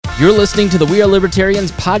You're listening to the We Are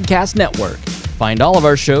Libertarians Podcast Network. Find all of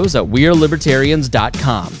our shows at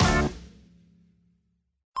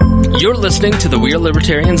wearelibertarians.com. You're listening to the We Are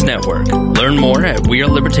Libertarians Network. Learn more at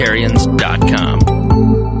wearelibertarians.com.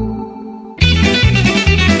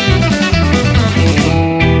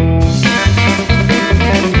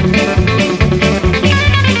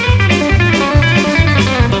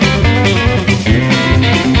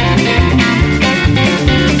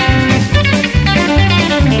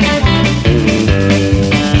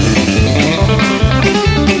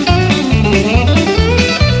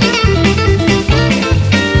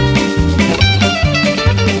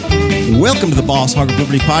 Welcome to the Boss Hog of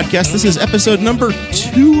Liberty podcast. This is episode number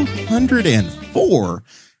 204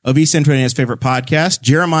 of East Central Indiana's favorite podcast.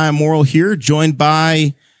 Jeremiah Morrill here, joined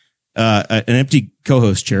by an empty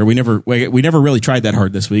co-host chair. We never really tried that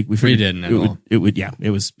hard this week. We didn't at all. It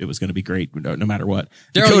was going to be great no matter what.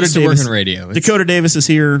 Darrel used to work in radio. Dakota Davis is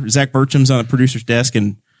here. Zach Burcham's on the producer's desk,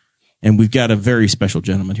 and we've got a very special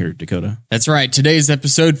gentleman here, Dakota. That's right. Today's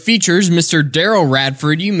episode features Mr. Darrel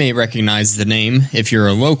Radford. You may recognize the name if you're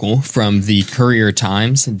a local from the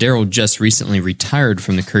Courier-Times. Darrel just recently retired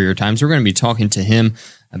from the Courier-Times. We're going to be talking to him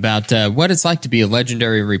about what it's like to be a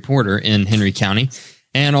legendary reporter in Henry County.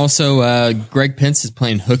 And also, Greg Pence is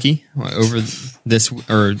playing hooky over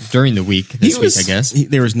during the week this week, I guess.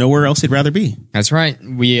 There was nowhere else he'd rather be. That's right.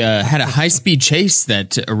 We had a high-speed chase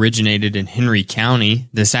that originated in Henry County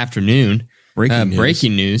this afternoon.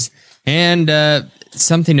 Breaking news. And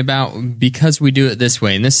something about because we do it this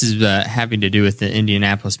way, and this is having to do with the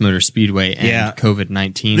Indianapolis Motor Speedway and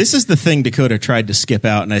COVID-19. This is the thing Dakota tried to skip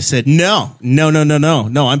out, and I said, no,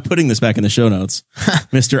 I'm putting this back in the show notes.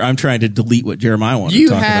 Mister, I'm trying to delete what Jeremiah wanted to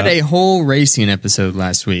talk about. You had a whole racing episode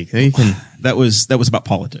last week. That was about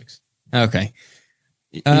politics. Okay.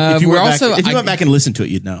 If you went back and listened to it,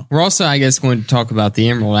 you'd know. We're also, I guess, going to talk about the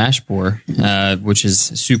Emerald Ash Borer, which is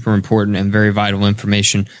super important and very vital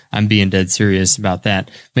information. I'm being dead serious about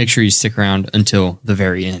that. Make sure you stick around until the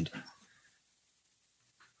very end.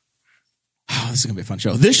 Oh, this is going to be a fun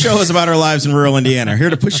show. This show is about our lives in rural Indiana. Here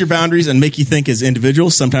to push your boundaries and make you think as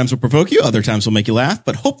individuals. Sometimes we'll provoke you, other times we'll make you laugh,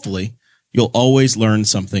 but hopefully you'll always learn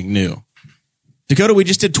something new. Dakota, we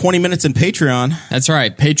just did 20 minutes in Patreon. That's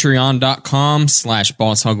right.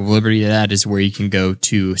 Patreon.com/Boss Hog of Liberty. That is where you can go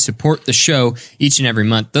to support the show each and every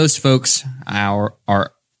month. Those folks are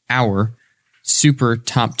our super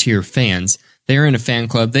top tier fans. They're in a fan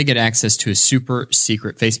club. They get access to a super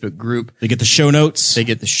secret Facebook group. They get the show notes.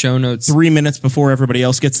 3 minutes before everybody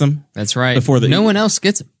else gets them. That's right. No one else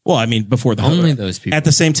gets them. Well, I mean, before the only those people. At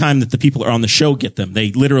the same time that the people are on the show get them.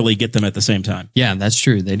 They literally get them at the same time. Yeah, that's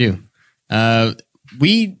true. They do.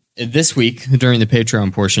 We this week during the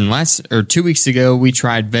Patreon portion 2 weeks ago we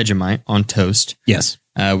tried Vegemite on toast. Yes,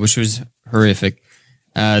 which was horrific.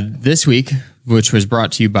 This week, which was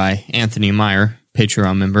brought to you by Anthony Meyer,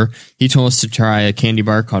 Patreon member, he told us to try a candy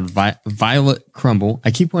bar called Violet Crumble.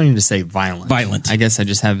 I keep wanting to say violent. Violent. I guess I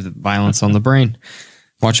just have the violence on the brain.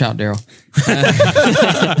 Watch out, Darrel.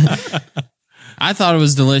 I thought it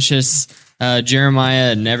was delicious.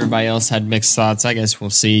 Jeremiah and everybody else had mixed thoughts. I guess we'll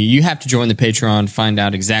see. You have to join the Patreon to find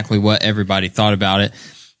out exactly what everybody thought about it.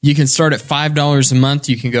 You can start at $5 a month.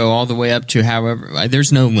 You can go all the way up to however.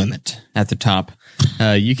 There's no limit at the top.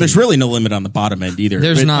 There's really no limit on the bottom end either.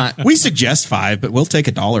 There's not. We suggest $5, but we'll take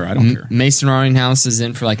 $1. I don't care. Mason Rotting House is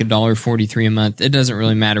in for like $1.43 a month. It doesn't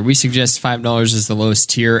really matter. We suggest $5 is the lowest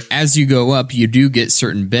tier. As you go up, you do get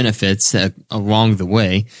certain benefits along the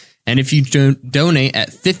way. And if you donate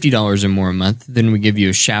at $50 or more a month, then we give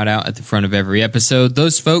you a shout out at the front of every episode.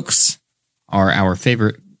 Those folks are our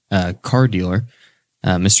favorite car dealer,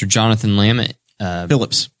 Mr. Jonathan Lamb.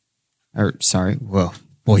 Phillips. Whoa.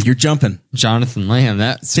 Boy, you're jumping. Jonathan Lamb,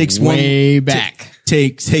 that's takes way back.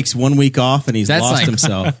 Takes 1 week off and that's lost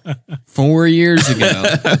himself. 4 years ago.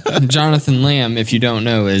 Jonathan Lamb, if you don't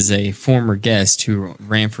know, is a former guest who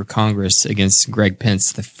ran for Congress against Greg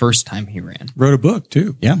Pence the first time he ran. Wrote a book,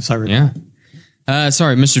 too. Yeah.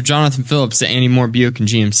 Mr. Jonathan Phillips at Annie Moore Buick and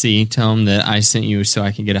GMC. Tell him that I sent you so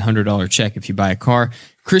I can get a $100 check if you buy a car.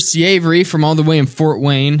 Christy Avery from all the way in Fort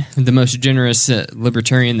Wayne, the most generous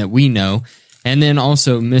libertarian that we know. And then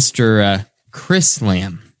also Mr. Chris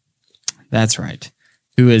Lamb. That's right.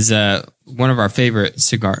 Who is one of our favorite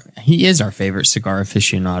he is our favorite cigar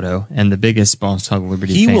aficionado and the biggest Boss Hog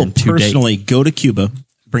Liberty fan to date. He will personally go to Cuba,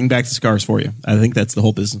 bring back the cigars for you. I think that's the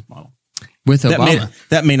whole business model. With Obama.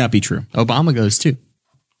 That may not be true. Obama goes too.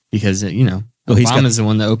 Because, Obama's the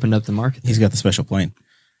one that opened up the market. He's got the special plane.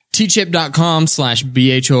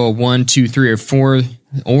 Teachip.com/BHOL1, 2, 3, or 4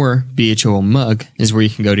 or BHOL mug is where you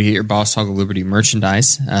can go to get your Boss Hog of Liberty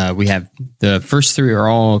merchandise. We have the first 3 are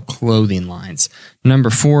all clothing lines. Number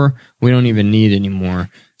 4, we don't even need anymore.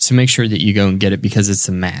 So make sure that you go and get it because it's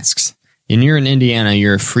the masks. And you're in Indiana,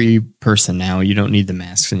 you're a free person now. You don't need the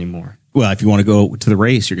masks anymore. Well, if you want to go to the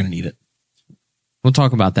race, you're going to need it. We'll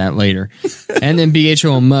talk about that later. And then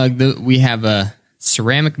BHOL mug, we have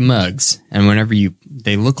ceramic mugs, and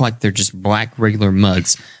they look like they're just black regular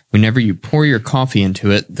mugs. Whenever you pour your coffee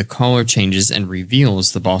into it, the color changes and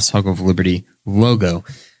reveals the Boss Hog of Liberty logo.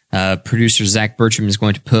 Producer Zach Bertram is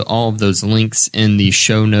going to put all of those links in the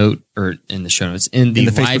show note, or in the show notes, in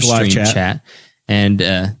the live stream chat, and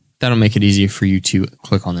that'll make it easier for you to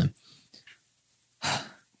click on them.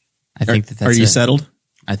 I think that's Are you settled?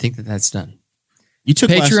 I think that's done. You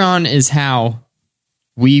took Patreon is how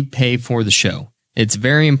we pay for the show. It's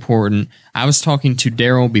very important. I was talking to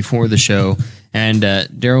Darrel before the show, and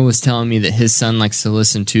Darrel was telling me that his son likes to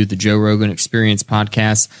listen to the Joe Rogan Experience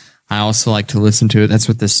podcast. I also like to listen to it. That's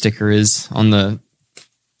what the sticker is on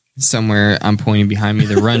somewhere I'm pointing behind me,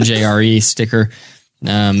 the Run JRE sticker.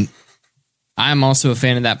 I'm also a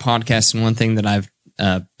fan of that podcast, and one thing that I've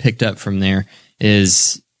picked up from there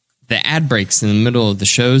is the ad breaks in the middle of the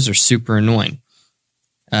shows are super annoying.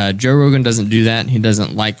 Joe Rogan doesn't do that. He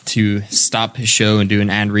doesn't like to stop his show and do an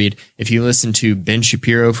ad read. If you listen to Ben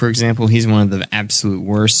Shapiro, for example, he's one of the absolute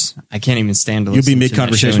worst. I can't even stand to listen to You'll be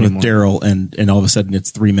mid-conversation with Darrel, and all of a sudden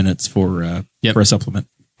it's 3 minutes for a supplement.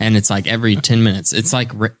 And it's like every 10 minutes. It's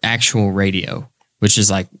like actual radio, which is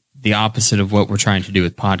like the opposite of what we're trying to do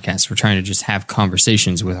with podcasts. We're trying to just have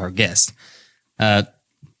conversations with our guests.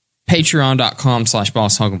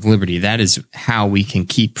 Patreon.com/Boss Hog of Liberty. That is how we can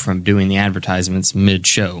keep from doing the advertisements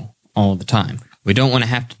mid-show all the time. We don't want to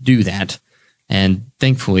have to do that. And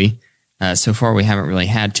thankfully, so far we haven't really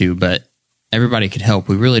had to, but everybody could help.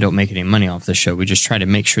 We really don't make any money off this show. We just try to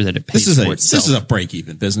make sure that it pays for itself. This is a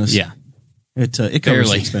break-even business. Yeah. It covers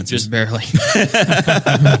barely, the expenses. just barely.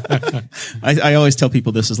 I always tell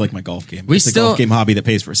people this is like my golf game. It's a golf game hobby that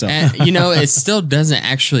pays for itself. And, it still doesn't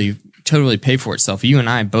actually totally pay for itself. You and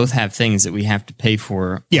I both have things that we have to pay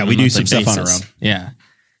for. Yeah, we do some stuff on our own. Yeah.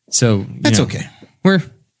 So that's okay. We're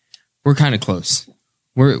kind of close.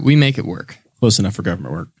 We make it work. Close enough for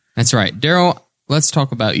government work. That's right. Darrel, let's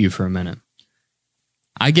talk about you for a minute.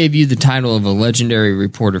 I gave you the title of a legendary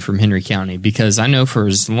reporter from Henry County because I know for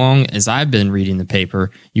as long as I've been reading the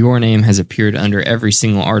paper, your name has appeared under every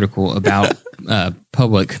single article about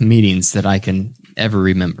public meetings that I can ever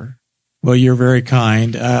remember. Well, you're very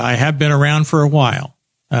kind. I have been around for a while.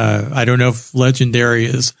 I don't know if legendary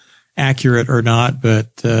is accurate or not,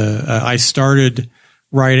 but I started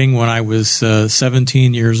writing when I was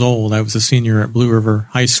 17 years old. I was a senior at Blue River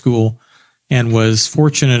High School and was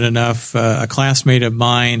fortunate enough, a classmate of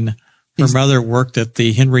mine, her mother worked at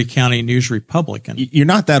the Henry County News-Republican. You're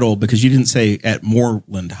not that old because you didn't say at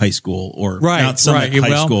Moreland High School or Mount Summit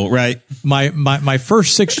High School, right? My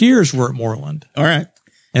first 6 years were at Moreland. All right.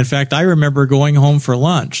 In fact, I remember going home for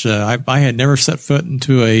lunch. I had never set foot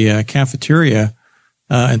into a cafeteria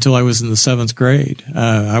until I was in the 7th grade.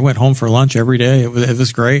 I went home for lunch every day. It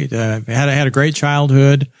was great. I had a great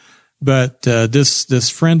childhood. But this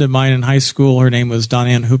friend of mine in high school, her name was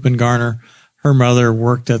Donann Hoopengarner. Her mother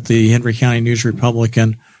worked at the Henry County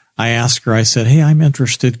News-Republican. I asked her, I said, "Hey, I'm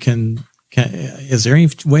interested. Is there any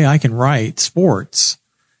way I can write sports?"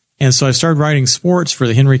 And so I started writing sports for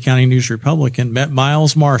the Henry County News-Republican, met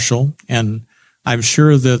Miles Marshall, and I'm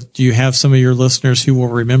sure that you have some of your listeners who will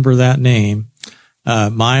remember that name.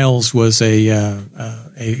 Miles was a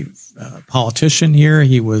politician here.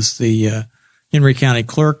 He was the Henry County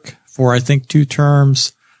clerk for, I think, 2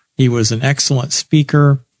 terms. He was an excellent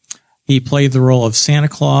speaker. He played the role of Santa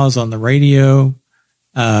Claus on the radio,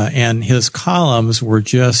 and his columns were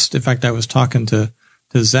just, in fact, I was talking to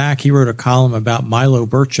Zach. He wrote a column about Milo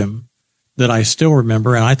Burcham that I still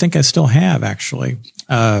remember, and I think I still have, actually.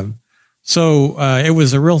 So it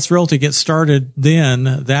was a real thrill to get started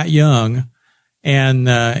then, that young, and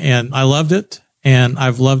I loved it, and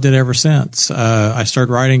I've loved it ever since. I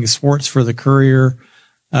started writing sports for the Courier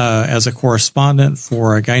as a correspondent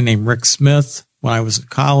for a guy named Rick Smith when I was at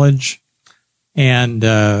college. And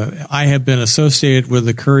I have been associated with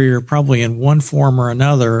the Courier probably in one form or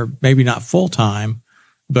another, maybe not full-time,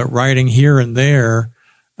 but writing here and there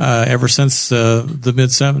ever since the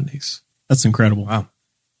mid-'70s. That's incredible. Wow.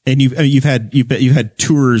 And you've had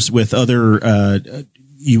tours with other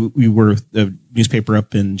you were the newspaper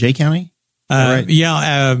up in Jay County? Right?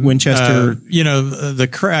 Yeah. Winchester.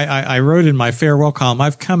 I wrote in my farewell column,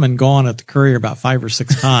 I've come and gone at the Courier about 5 or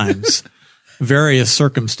 6 times. various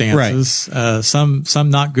circumstances. Some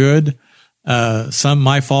not good, some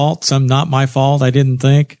my fault, some not my fault. I didn't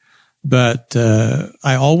think, but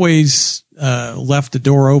I always left the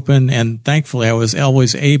door open, and thankfully I was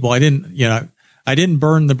always able. I didn't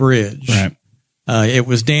burn the bridge. Right. It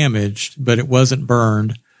was damaged, but it wasn't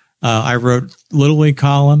burned. I wrote Little League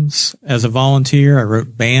columns as a volunteer. I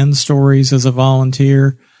wrote band stories as a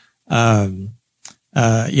volunteer.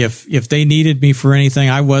 If they needed me for anything,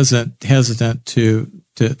 I wasn't hesitant to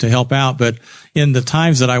help out. But in the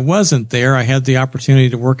times that I wasn't there, I had the opportunity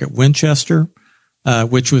to work at Winchester,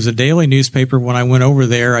 which was a daily newspaper when I went over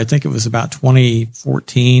there. I think it was about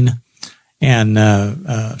 2014.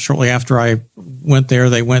 And shortly after I went there,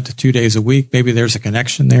 they went to 2 days a week. Maybe there's a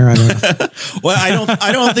connection there. I don't know. Well,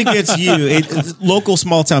 I don't think it's you. It's local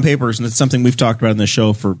small town papers, and it's something we've talked about in the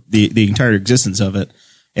show for the entire existence of it.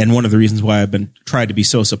 And one of the reasons why I've been tried to be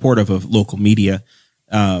so supportive of local media.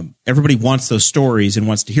 Everybody wants those stories and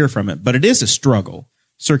wants to hear from it, but it is a struggle.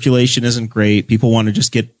 Circulation isn't great. People want to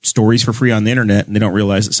just get stories for free on the internet, and they don't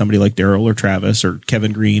realize that somebody like Darrel or Travis or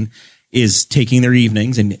Kevin Green is taking their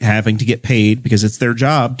evenings and having to get paid because it's their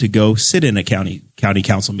job to go sit in a county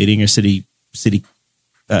council meeting or city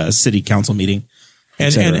council meeting,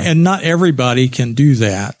 and not everybody can do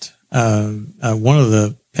that. One of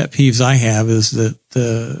the pet peeves I have is that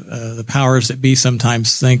the powers that be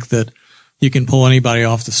sometimes think that you can pull anybody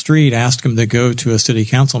off the street, ask them to go to a city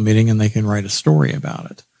council meeting, and they can write a story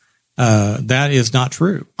about it. That is not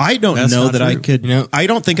true. I don't know that I could. I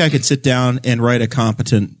don't think I could sit down and write a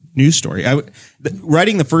competent news story.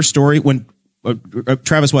 Writing the first story when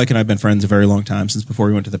Travis Wyke and I have been friends a very long time, since before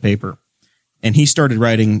we went to the paper, and he started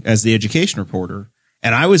writing as the education reporter.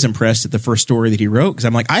 And I was impressed at the first story that he wrote because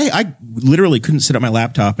I'm like, I literally couldn't sit at my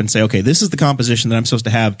laptop and say, okay, this is the composition that I'm supposed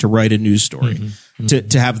to have to write a news story,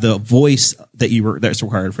 to have the voice that's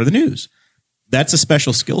required for the news. That's a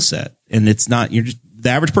special skill set, and it's not. The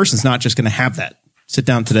average person's not just going to have that. Sit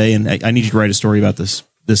down today, and I need you to write a story about this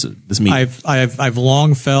meeting. I've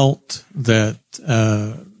long felt that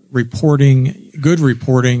good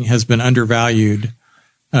reporting has been undervalued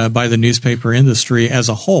by the newspaper industry as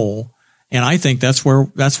a whole. And I think that's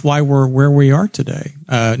why we're where we are today.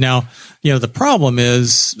 Now, the problem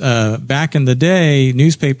is, back in the day,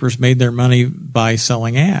 newspapers made their money by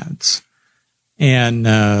selling ads. And,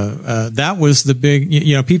 that was the big,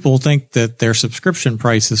 people think that their subscription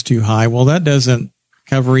price is too high. Well, that doesn't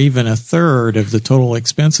cover even a third of the total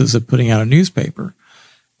expenses of putting out a newspaper.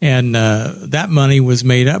 And, that money was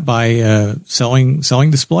made up by, selling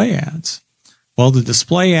display ads. Well, the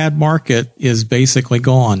display ad market is basically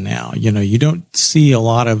gone now. You don't see a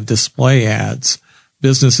lot of display ads.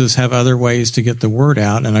 Businesses have other ways to get the word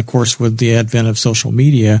out. And of course, with the advent of social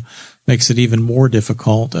media, makes it even more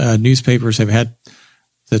difficult. Newspapers have had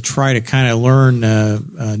to try to kind of learn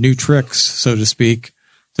new tricks, so to speak,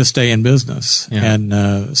 to stay in business. Yeah.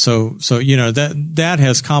 And so that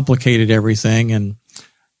has complicated everything. And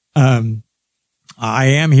I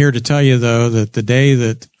am here to tell you, though, that the day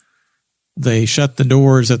that they shut the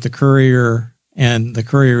doors at the Courier and the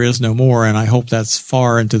Courier is no more, and I hope that's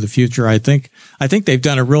far into the future. I think they've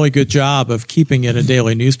done a really good job of keeping it a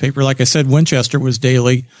daily newspaper. Like I said, Winchester was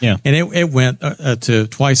daily, and it went to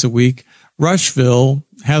twice a week. Rushville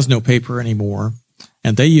has no paper anymore,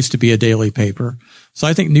 and they used to be a daily paper. So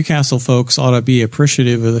I think Newcastle folks ought to be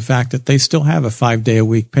appreciative of the fact that they still have a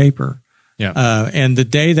 5-day-a-week paper. Yeah. And the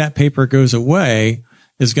day that paper goes away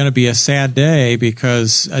is going to be a sad day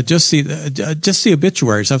because just the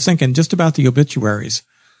obituaries. I was thinking just about the obituaries.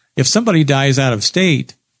 If somebody dies out of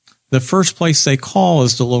state, the first place they call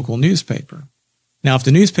is the local newspaper. Now, if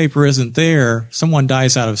the newspaper isn't there, someone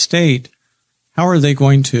dies out of state, how are they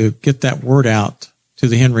going to get that word out to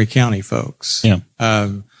the Henry County folks? Yeah.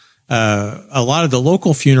 A lot of the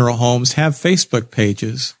local funeral homes have Facebook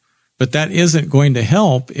pages, but that isn't going to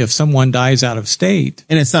help if someone dies out of state.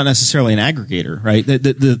 And it's not necessarily an aggregator, right?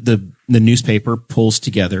 The newspaper pulls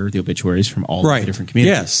together the obituaries from all the different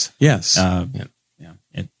communities. Yes.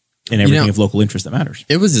 And everything of local interest that matters.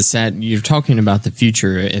 It was you're talking about the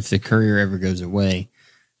future if the Courier ever goes away.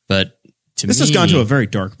 But this has gone to a very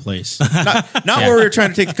dark place. Not where we were trying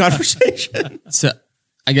to take the conversation. So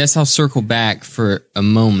I guess I'll circle back for a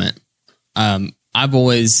moment.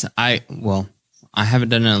 I haven't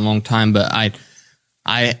done it in a long time, but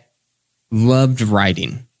I loved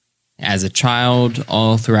writing as a child,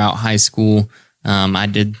 all throughout high school. I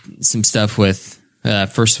did some stuff with,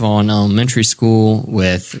 first of all, in elementary school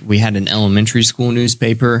we had an elementary school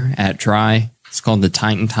newspaper at Tri. It's called the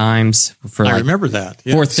Titan Times. I remember that.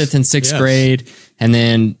 Yes. 4th, 5th, and 6th grade. And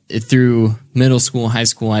then through middle school, high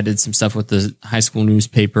school, I did some stuff with the high school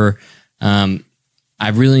newspaper. I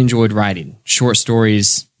really enjoyed writing short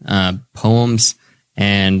stories, poems,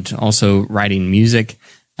 and also writing music.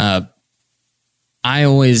 I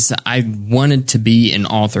wanted to be an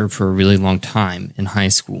author for a really long time in high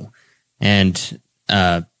school. And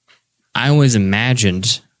I always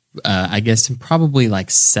imagined, I guess in probably like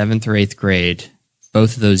 7th or 8th grade,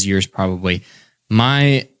 both of those years probably,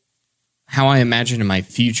 how I imagined my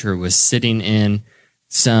future was sitting in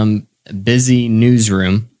some busy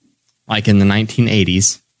newsroom, like in the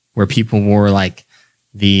 1980s, where people wore like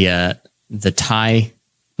the tie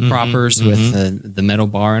proppers with the metal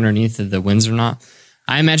bar underneath the Windsor knot.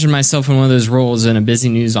 I imagined myself in one of those roles in a busy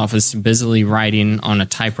news office, busily writing on a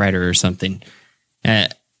typewriter or something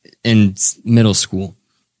in middle school.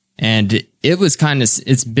 And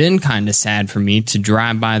it's been kind of sad for me to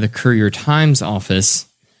drive by the Courier-Times office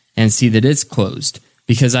and see that it's closed,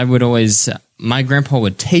 because I would always, my grandpa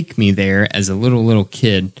would take me there as a little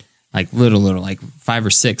kid, like 5 or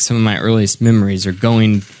 6. Some of my earliest memories are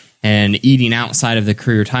going and eating outside of the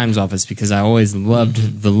Courier-Times office because I always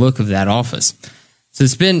loved the look of that office. So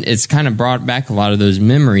it's kind of brought back a lot of those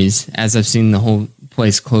memories as I've seen the whole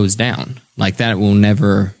place close down. Like that will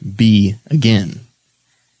never be again.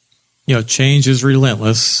 Change is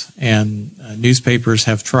relentless, and newspapers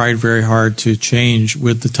have tried very hard to change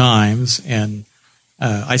with the times. And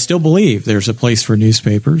I still believe there's a place for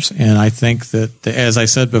newspapers. And I think that, as I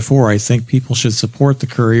said before, I think people should support the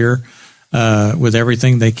Courier with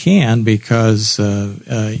everything they can, because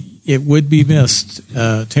it would be missed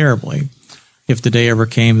terribly if the day ever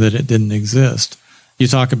came that it didn't exist. You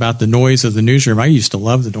talk about the noise of the newsroom. I used to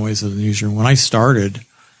love the noise of the newsroom. When I started,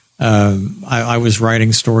 I was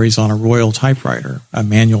writing stories on a Royal typewriter, a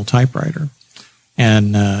manual typewriter.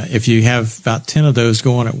 And if you have about 10 of those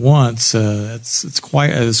going at once, it's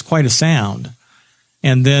quite a sound.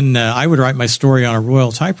 And then I would write my story on a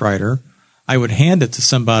Royal typewriter. I would hand it to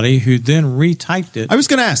somebody who then retyped it. I was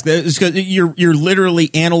going to ask, you're literally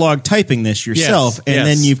analog typing this yourself, and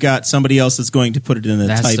then you've got somebody else that's going to put it in the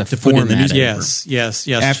type to put it in the newspaper. Yes.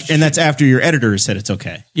 And that's after your editor said it's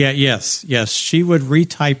okay. Yes. She would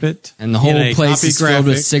retype it, and the whole place is filled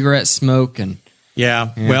with cigarette smoke and. Yeah.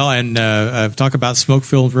 Well, and talk about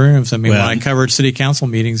smoke-filled rooms. I mean, when I covered city council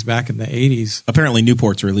meetings back in the 80s. Apparently,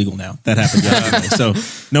 Newports are illegal now. That happened yesterday. So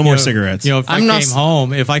no more cigarettes. If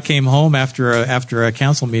I came home after a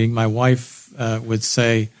council meeting, my wife would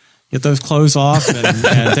say, "Get those clothes off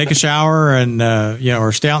and take a shower and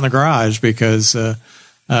or stay out in the garage," because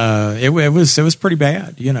it was pretty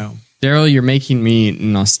bad. Darrell, you're making me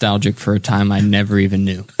nostalgic for a time I never even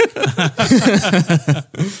knew.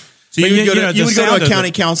 So you would go to a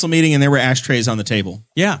county council meeting and there were ashtrays on the table.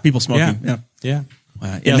 Yeah. People smoking. Yeah.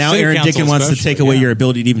 Wow. And now Aaron Dickin wants to take away your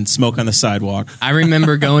ability to even smoke on the sidewalk. I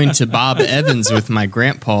remember going to Bob Evans with my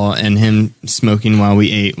grandpa and him smoking while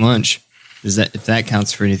we ate lunch. If that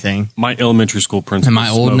counts for anything. My elementary school principal. Am I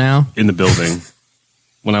old now? In the building.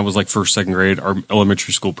 When I was like first, second grade, our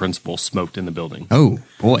elementary school principal smoked in the building. Oh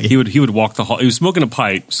boy. He would walk the hall. He was smoking a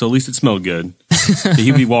pipe, so at least it smelled good.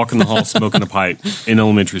 He would be walking the hall smoking a pipe in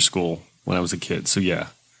elementary school when I was a kid. So yeah.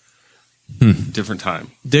 Different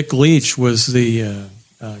time. Dick Leach was the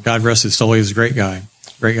God rest his soul, he was a great guy.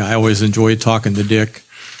 I always enjoyed talking to Dick.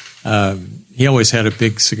 He always had a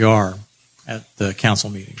big cigar at the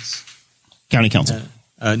council meetings. County council.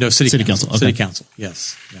 No, city council. Okay. City council.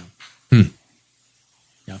 Yes. Yeah.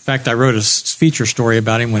 In fact, I wrote a feature story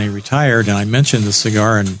about him when he retired, and I mentioned the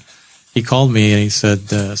cigar, and he called me and he said,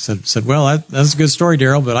 "Well, that's a good story,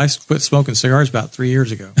 Darrell, but I quit smoking cigars about 3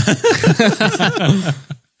 years ago."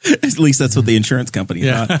 At least that's what the insurance company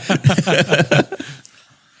thought.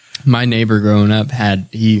 My neighbor growing up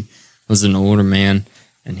he was an older man,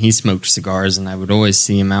 and he smoked cigars, and I would always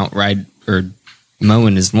see him out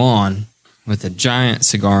mowing his lawn with a giant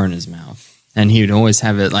cigar in his mouth. And he would always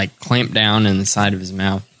have it like clamped down in the side of his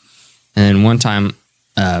mouth. And then one time,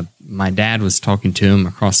 my dad was talking to him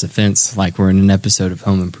across the fence, like we're in an episode of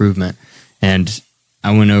Home Improvement. And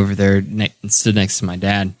I went over there and stood next to my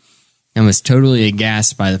dad and was totally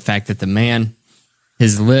aghast by the fact that the man,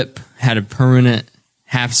 his lip had a permanent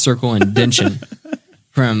half circle indentation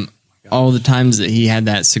from all the times that he had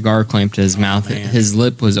that cigar clamped to his mouth. Man. His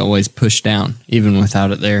lip was always pushed down, even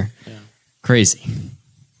without it there. Yeah. Crazy.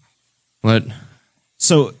 What?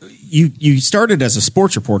 So you started as a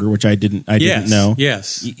sports reporter, which I didn't know.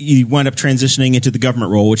 Yes. You wound up transitioning into the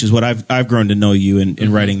government role, which is what I've grown to know you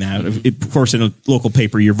in writing that. Of course, in a local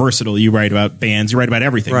paper, you're versatile. You write about bands. You write about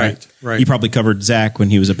everything. Right. You probably covered Zach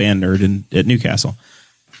when he was a band nerd at Newcastle.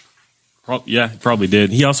 Yeah, probably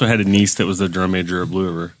did. He also had a niece that was the drum major at Blue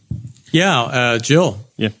River. Yeah, Jill.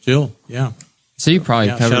 Yeah. Jill. Yeah. So you probably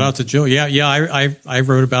covered. Shout out to Joe. Yeah. I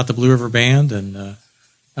wrote about the Blue River Band, and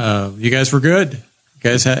you guys were good. You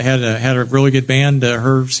guys had a really good band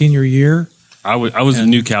her senior year. I was in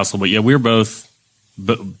Newcastle, but yeah, we were both.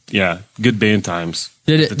 But yeah, good band times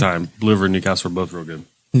at the time. Blue River and Newcastle were both real good.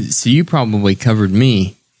 So you probably covered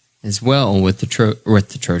me as well with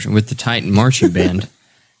the Titan marching band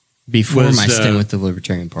before my stint with the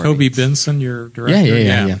Libertarian Party. Toby Benson, your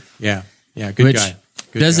director. Yeah. Good guy.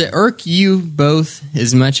 Does it irk you both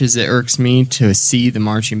as much as it irks me to see the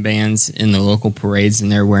marching bands in the local parades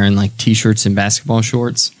and they're wearing like T-shirts and basketball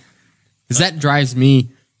shorts? Because that drives me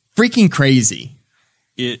freaking crazy.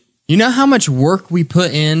 You know how much work we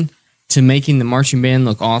put in to making the marching band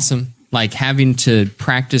look awesome? Like having to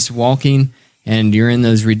practice walking and you're in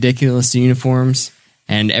those ridiculous uniforms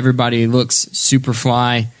and everybody looks super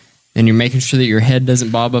fly and you're making sure that your head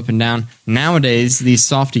doesn't bob up and down. Nowadays, these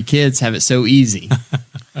softy kids have it so easy.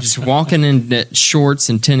 Just walking in shorts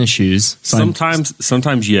and tennis shoes.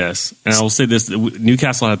 Sometimes yes. And I will say this,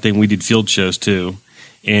 Newcastle had a thing, we did field shows too.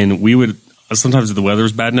 And we would, sometimes if the weather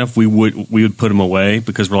was bad enough, we would put them away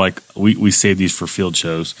because we're like, we saved these for field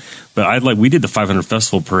shows. But we did the 500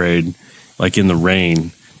 Festival Parade like in the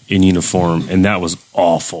rain in uniform, and that was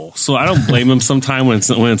awful. So I don't blame them sometime when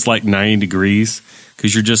it's like 90 degrees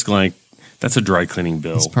because you're just like, that's a dry cleaning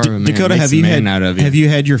bill. Dakota, have you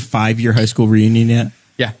had your 5-year high school reunion yet?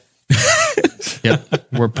 Yeah. Yep.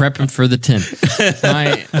 We're prepping for the 10th.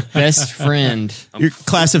 My best friend. Your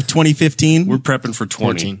class of 2015? We're prepping for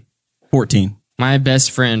 14. My best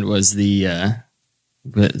friend was the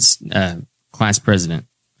class president,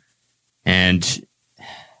 and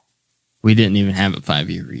we didn't even have a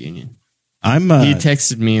 5-year reunion. He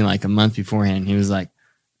texted me like a month beforehand. He was like,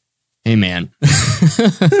 "Hey, man."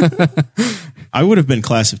 I would have been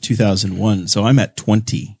class of 2001, so I'm at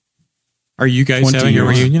 20. Are you guys having a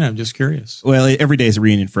reunion? I'm just curious. Well, every day is a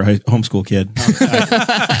reunion for a homeschool kid. Well,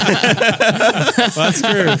 that's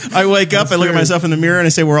true. I wake up, I look at myself in the mirror, and I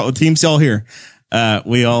say, the team's all here.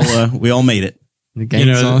 We all made it. The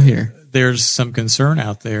game's all here. There's some concern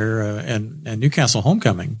out there, and Newcastle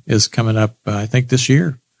Homecoming is coming up, I think, this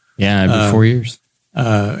year. Yeah, every 4 years.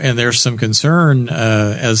 And there's some concern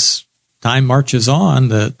as time marches on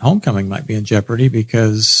that homecoming might be in jeopardy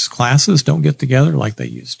because classes don't get together like they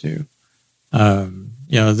used to.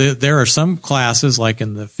 There are some classes like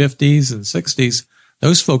in the 50s and 60s,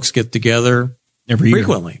 those folks get together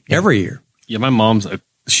frequently, every year. Yeah, my mom's,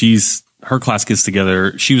 her class gets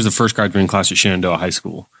together. She was the first graduating class at Shenandoah High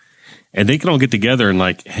School. And they can all get together and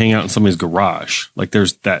like hang out in somebody's garage. Like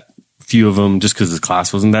there's that few of them just because the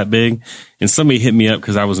class wasn't that big. And somebody hit me up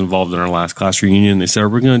because I was involved in our last class reunion. They said, "Are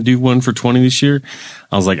we going to do one for 20 this year?"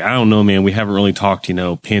 I was like, "I don't know, man. We haven't really talked,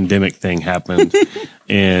 pandemic thing happened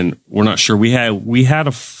and we're not sure." We had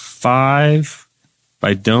a 5.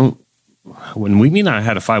 When we mean I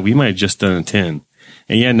had a 5, we might have just done a 10.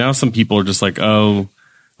 And yeah, now some people are just like, oh,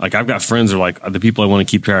 like I've got friends who are like, the people I want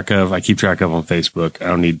to keep track of, I keep track of on Facebook. I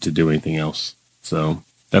don't need to do anything else. So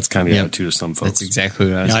that's kind of the attitude of some folks. That's exactly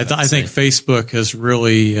what I was I think Facebook has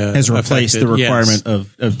really replaced the requirement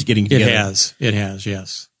of getting together. It has,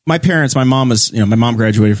 yes. My mom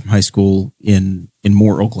graduated from high school in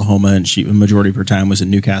Moore, Oklahoma, and the majority of her time was in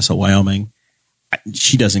Newcastle, Wyoming.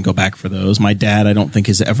 She doesn't go back for those. My dad, I don't think,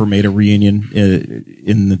 has ever made a reunion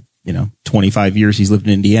in the 25 years he's lived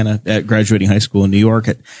in Indiana, at graduating high school in New York.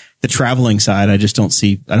 At the traveling side, I don't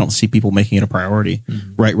see people making it a priority,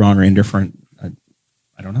 right, wrong, or indifferent.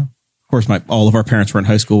 I don't know. Of course, all of our parents were in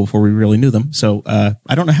high school before we really knew them. So, I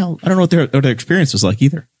don't know what their experience was like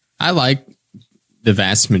either. I like the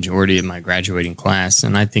vast majority of my graduating class,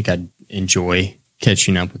 and I think I'd enjoy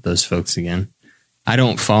catching up with those folks again. I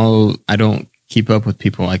don't keep up with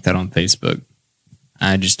people like that on Facebook.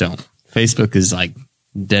 I just don't. Facebook is like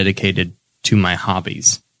dedicated to my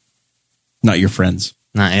hobbies, not your friends.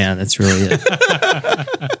 That's really it.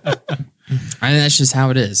 That's just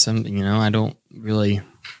how it is. I don't really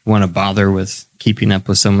want to bother with keeping up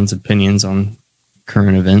with someone's opinions on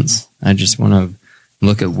current events. I just want to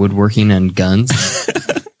look at woodworking and guns.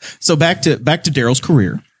 So back to Darrel's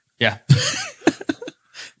career. Yeah.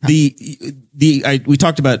 We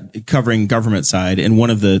talked about covering government side, and one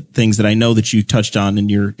of the things that I know that you touched on in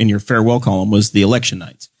your farewell column was the election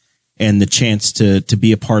nights and the chance to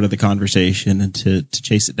be a part of the conversation and to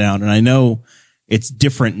chase it down. And I know it's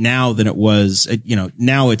different now than it was,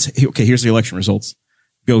 now it's, okay, here's the election results.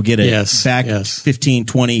 Go get it. Yes, back 15,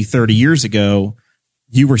 20, 30 years ago,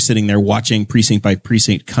 you were sitting there watching precinct by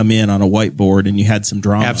precinct come in on a whiteboard and you had some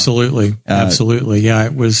drama. Absolutely. Yeah.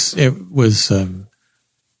 It was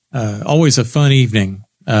always a fun evening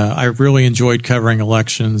I really enjoyed covering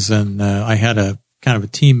elections, and I had a kind of a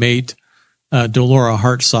teammate, Delora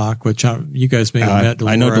Hartsock, which you guys may have met.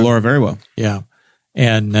 Delora. I know Delora very well. Yeah.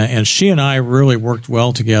 And she and I really worked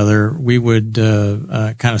well together. We would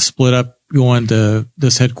kind of split up, going to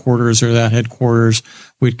this headquarters or that headquarters.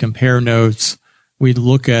 We'd compare notes. We'd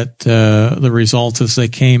look at the results as they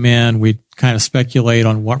came in. We'd kind of speculate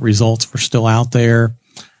on what results were still out there.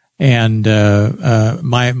 And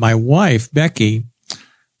my wife, Becky,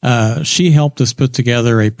 she helped us put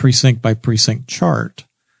together a precinct by precinct chart,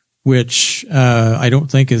 which I don't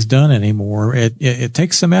think is done anymore. It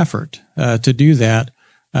takes some effort to do that.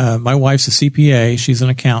 My wife's a CPA; she's an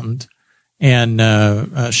accountant, and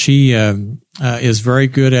she is very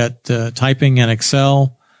good at typing in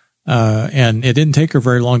Excel. And it didn't take her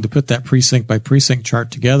very long to put that precinct by precinct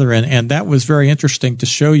chart together, and that was very interesting to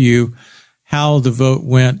show you how the vote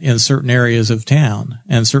went in certain areas of town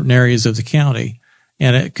and certain areas of the county.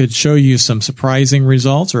 And it could show you some surprising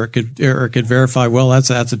results, or it could verify, well, that's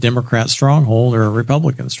a Democrat stronghold or a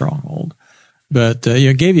Republican stronghold. But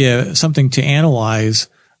it gave you something to analyze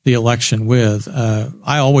the election with.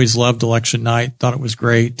 I always loved election night; thought it was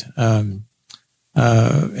great. And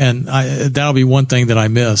that'll be one thing that I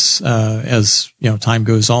miss as time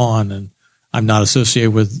goes on, and I'm not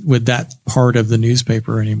associated with that part of the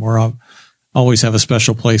newspaper anymore. I'll always have a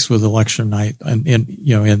special place with election night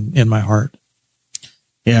in my heart.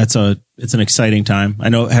 Yeah, it's an exciting time. I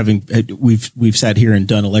know we've sat here and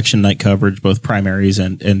done election night coverage, both primaries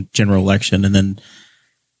and general election, and then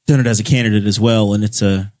done it as a candidate as well. And it's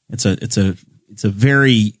a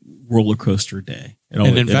very roller coaster day.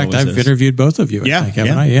 And in fact, I've interviewed both of you. I think,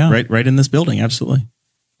 haven't I? Yeah, right in this building. Absolutely.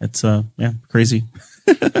 It's crazy.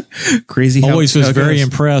 Crazy. Always was very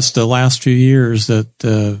impressed the last few years that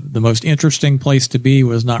the most interesting place to be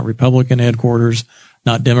was not Republican headquarters,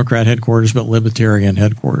 not Democrat headquarters, but Libertarian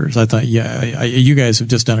headquarters. I thought, you guys have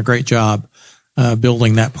just done a great job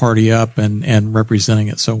building that party up and representing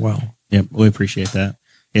it so well. Yeah, we appreciate that.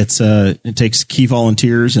 It takes key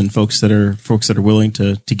volunteers and folks that are willing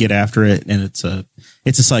to get after it, and it's a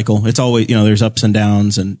cycle. It's always there's ups and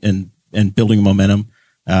downs and building momentum.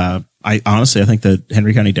 I think the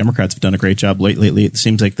Henry County Democrats have done a great job lately. It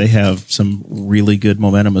seems like they have some really good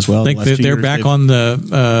momentum as well. I think that they're back on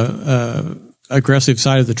the aggressive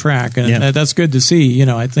side of the track, and that's good to see.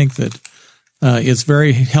 I think that it's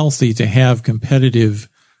very healthy to have competitive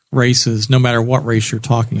races, no matter what race you're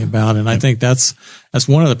talking about. And I think that's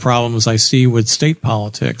one of the problems I see with state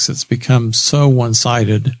politics. It's become so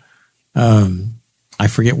one-sided. I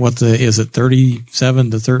forget what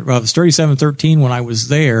 37 to 30. Well, it was 37-13 when I was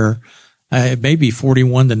there. It may be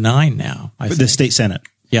 41-9 now. The state senate.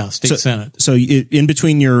 Yeah, state senate. So in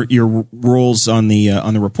between your roles on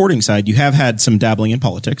the reporting side, you have had some dabbling in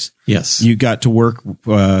politics. Yes. You got to work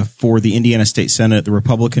for the Indiana State Senate, the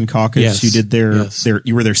Republican caucus. Yes. You did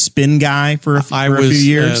you were their spin guy for a few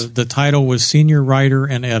years. The title was senior writer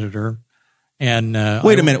and editor. And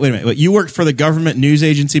wait a minute. You worked for the government news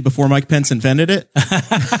agency before Mike Pence invented it?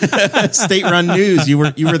 State-run news. You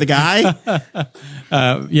were the guy?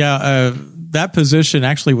 That position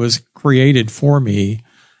actually was created for me.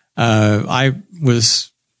 I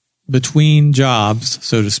was between jobs,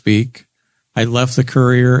 so to speak. I left the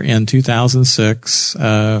Courier in 2006.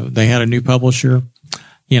 They had a new publisher.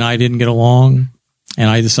 He and I didn't get along, and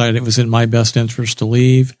I decided it was in my best interest to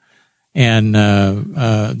leave. And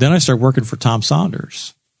then I started working for Tom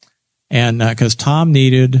Saunders, and because Tom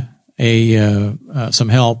needed some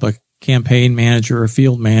help, a campaign manager, a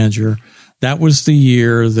field manager. That was the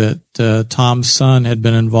year that Tom's son had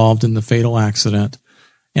been involved in the fatal accident,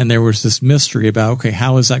 and there was this mystery about,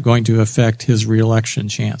 how is that going to affect his reelection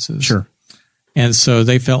chances? Sure. And so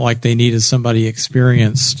they felt like they needed somebody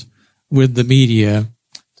experienced with the media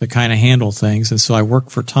to kind of handle things. And so I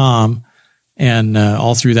worked for Tom and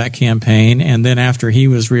all through that campaign. And then after he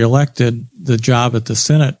was reelected, the job at the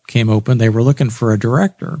Senate came open. They were looking for a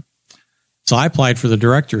director. So I applied for the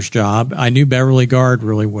director's job. I knew Beverly Gard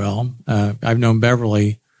really well. I've known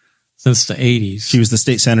Beverly since the 80s. She was the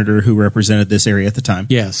state senator who represented this area at the time.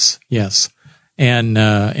 Yes.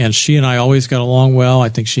 And she and I always got along well. I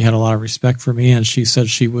think she had a lot of respect for me, and she said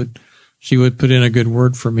she would put in a good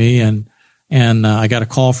word for me. And I got a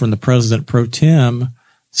call from the president pro tem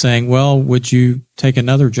saying, well, would you take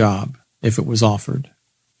another job if it was offered?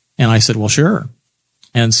 And I said, well, sure.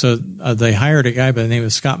 And so they hired a guy by the name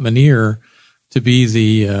of Scott Manier to be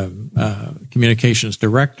the communications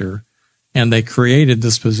director. And they created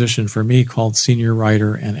this position for me called senior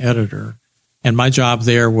writer and editor. And my job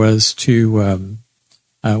there was to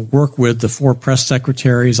work with the 4 press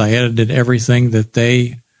secretaries. I edited everything that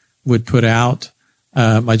they would put out.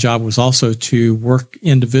 my job was also to work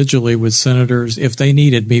individually with senators if they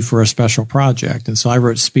needed me for a special project. And so I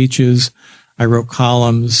wrote speeches, I wrote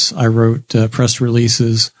columns, I wrote press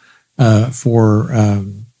releases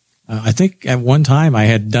I think at one time I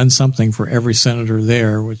had done something for every senator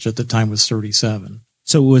there, which at the time was 37.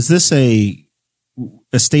 So was this a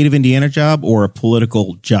state of Indiana job or a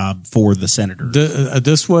political job for the senators?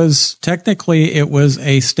 This was technically it was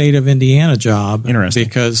a state of Indiana job. Interesting.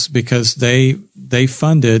 Because they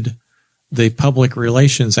funded the public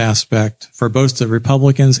relations aspect for both the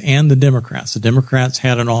Republicans and the Democrats. The Democrats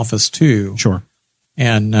had an office too. Sure.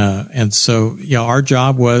 And so, our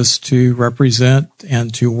job was to represent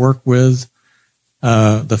and to work with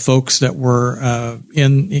the folks that were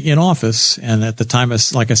in office. And at the time,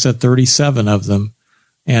 like I said, 37 of them.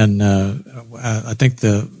 And I think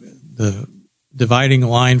the dividing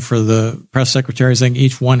line for the press secretaries, I think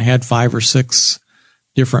each one had 5 or 6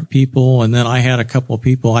 different people. And then I had a couple of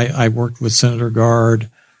people. I worked with Senator Gard.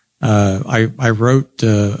 I wrote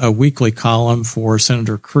a weekly column for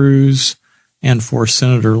Senator Cruz and for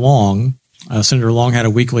Senator Long. Senator Long had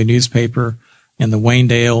a weekly newspaper in the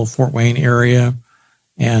Waynedale, Fort Wayne area.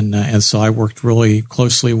 And so I worked really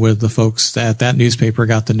closely with the folks at that newspaper,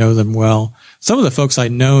 got to know them well. Some of the folks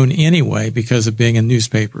I'd known anyway because of being in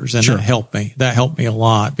newspapers, and Sure. that helped me. That helped me a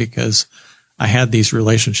lot because I had these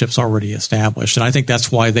relationships already established. And I think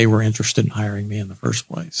that's why they were interested in hiring me in the first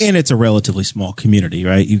place. And it's a relatively small community,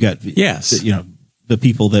 right? You've got, Yes. the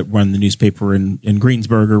people that run the newspaper in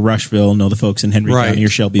Greensburg or Rushville know the folks in Henry Right. County or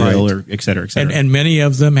Shelbyville Right. or et cetera, et cetera. And many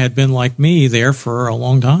of them had been like me there for a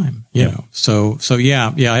long time, you know. So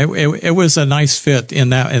it was a nice fit in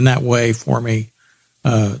that way for me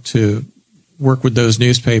to work with those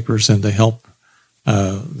newspapers and to help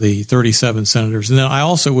the 37 senators. And then I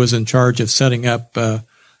also was in charge of setting up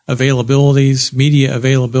availabilities, media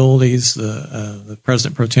availabilities. The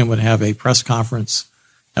President Pro Tem would have a press conference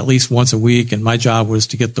at least once a week, and my job was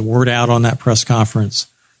to get the word out on that press conference,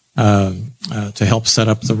 to help set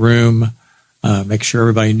up the room, make sure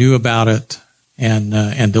everybody knew about it,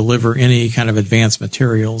 and deliver any kind of advanced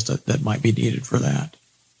materials that might be needed for that.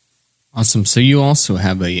 Awesome. So you also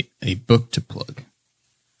have a book to plug.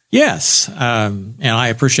 Yes, and I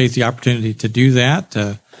appreciate the opportunity to do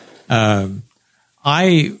that.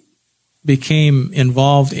 I became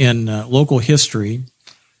involved in local history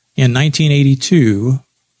in 1982.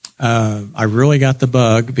 I really got the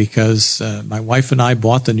bug because my wife and I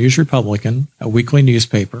bought the News Republican, a weekly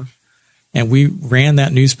newspaper, and we ran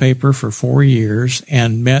that newspaper for 4 years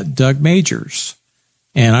and met Doug Majors.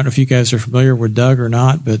 And I don't know if you guys are familiar with Doug or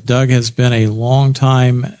not, but Doug has been a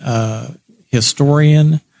longtime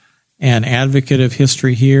historian and advocate of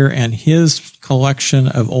history here, and his collection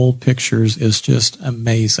of old pictures is just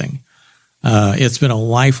amazing. It's been a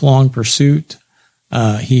lifelong pursuit.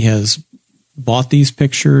 He has bought these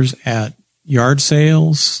pictures at yard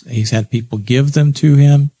sales. He's had people give them to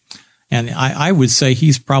him. And I would say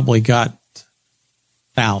he's probably got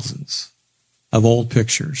thousands of old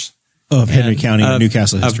pictures. Of Henry County and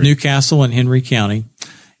Newcastle history. Of Newcastle and Henry County.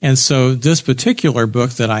 And so this particular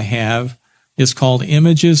book that I have is called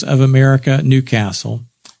Images of America, Newcastle.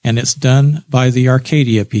 And it's done by the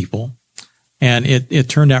Arcadia people. And it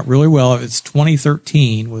turned out really well. It's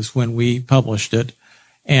 2013 was when we published it.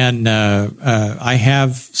 And I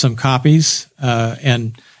have some copies,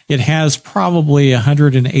 and it has probably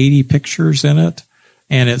 180 pictures in it.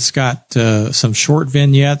 And it's got some short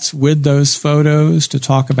vignettes with those photos to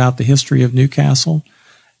talk about the history of Newcastle.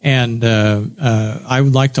 And I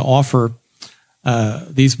would like to offer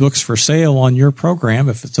these books for sale on your program,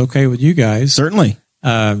 if it's okay with you guys. Certainly.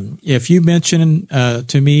 If you mention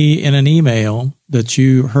to me in an email that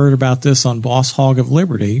you heard about this on Boss Hog of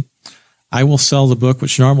Liberty, I will sell the book,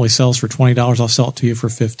 which normally sells for $20. I'll sell it to you for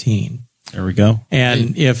 $15. There we go.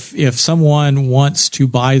 And if someone wants to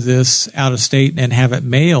buy this out of state and have it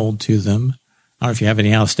mailed to them, I don't know if you have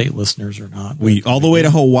any out of state listeners or not. All the way to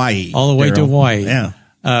Hawaii. All the way to Hawaii. Yeah.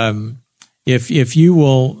 If you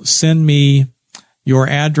will send me your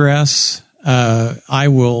address, I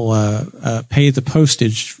will pay the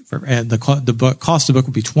postage and the cost of the book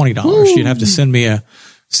would be $20. Woo! You'd have to send me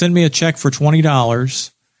a check for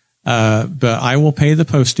 $20. But I will pay the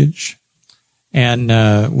postage, and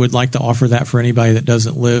would like to offer that for anybody that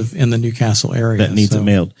doesn't live in the Newcastle area That needs it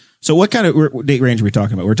mailed. So what kind of date range are we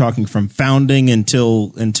talking about? We're talking from founding until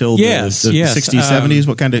the 60s, 70s?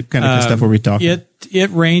 What kind of stuff are we talking? It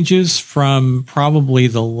ranges from probably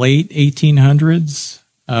the late 1800s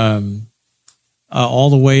all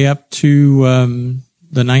the way up to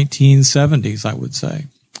the 1970s, I would say.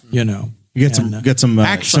 You know. You got some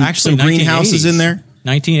actually greenhouses in there?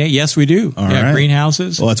 1980. Yes, we do. All right.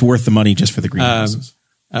 Greenhouses. Well, it's worth the money just for the greenhouses.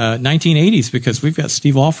 1980s, because we've got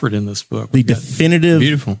Steve Alford in this book. The definitive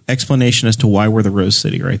Beautiful explanation as to why we're the Rose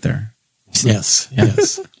City right there. Yes.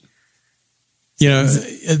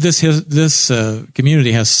 This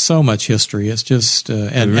community has so much history. It's just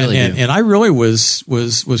and I really was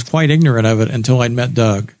quite ignorant of it until I'd met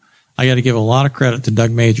Doug. I got to give a lot of credit to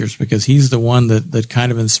Doug Majors, because he's the one that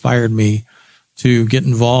kind of inspired me to get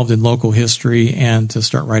involved in local history and to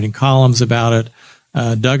start writing columns about it.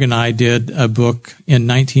 Doug and I did a book in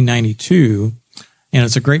 1992, and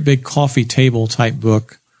it's a great big coffee table type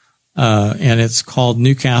book, and it's called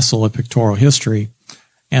Newcastle: A Pictorial History.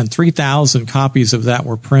 And 3,000 copies of that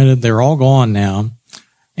were printed. They're all gone now.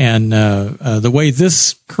 And the way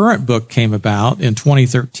this current book came about in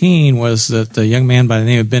 2013 was that a young man by the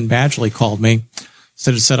name of Ben Badgley called me,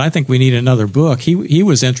 said, I think we need another book. He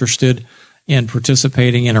was interested in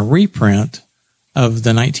participating in a reprint of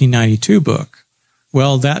the 1992 book.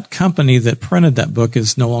 Well, that company that printed that book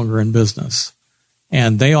is no longer in business.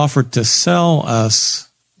 And they offered to sell us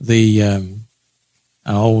the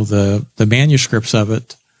manuscripts of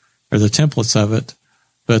it, or the templates of it,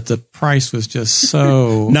 but the price was just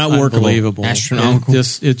so not workable, unbelievable, astronomical.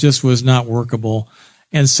 It just was not workable,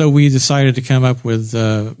 and so we decided to come up with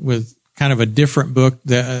kind of a different book.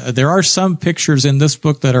 There are some pictures in this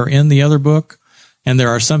book that are in the other book, and there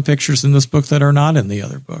are some pictures in this book that are not in the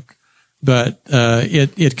other book. But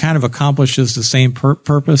it kind of accomplishes the same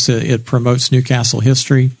purpose. It promotes Newcastle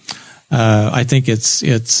history. I think it's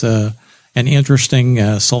an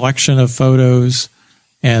interesting selection of photos.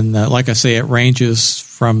 And like I say, it ranges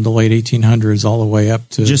from the late 1800s all the way up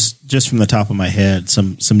to just from the top of my head,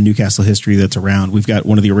 some Newcastle history that's around. We've got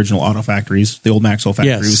one of the original auto factories. The old Maxwell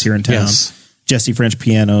factory was here in town. Yes. Jesse French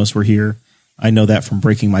pianos were here. I know that from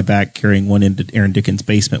breaking my back carrying one into Aaron Dickens'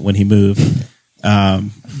 basement when he moved.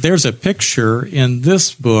 There's a picture in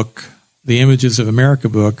this book, the Images of America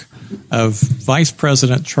book, of Vice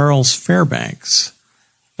President Charles Fairbanks,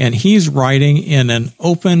 and he's riding in an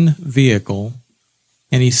open vehicle.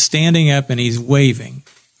 And he's standing up and he's waving.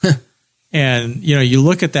 And, you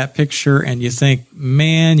look at that picture and you think,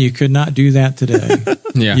 man, you could not do that today.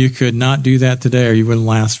 Yeah. You could not do that today, or you wouldn't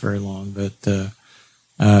last very long. But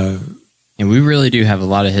and we really do have a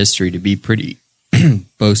lot of history to be pretty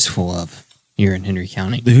boastful of here in Henry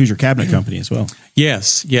County. The Hoosier Cabinet Company as well.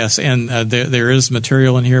 yes. And there is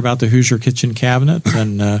material in here about the Hoosier Kitchen Cabinet.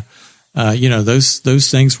 And, those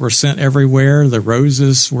things were sent everywhere. The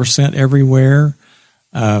roses were sent everywhere.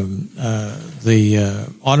 The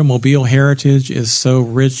automobile heritage is so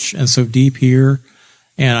rich and so deep here,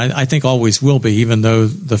 and I think always will be, even though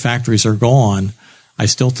the factories are gone. I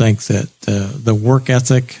still think that the work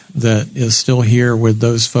ethic that is still here with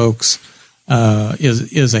those folks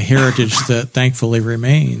is a heritage that thankfully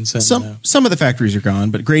remains. And, some of the factories are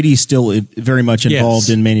gone, but Grady's still very much involved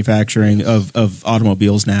in manufacturing of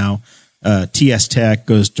automobiles now. TS Tech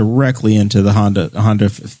goes directly into the Honda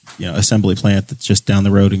assembly plant that's just down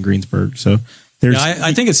the road in Greensburg. So there's,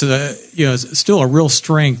 I think it's it's still a real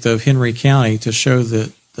strength of Henry County to show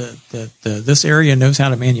that this area knows how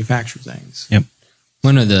to manufacture things. Yep.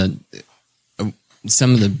 One of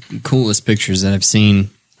some of the coolest pictures that I've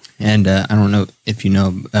seen, and I don't know if you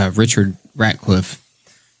know Richard Ratcliffe.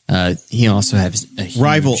 He also has a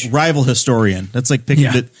huge rival historian. That's like picking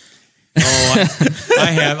it.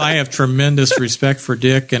 I have tremendous respect for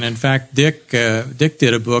Dick, and in fact, Dick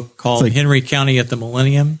did a book called Henry County at the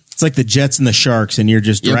Millennium. It's like the Jets and the Sharks, and you're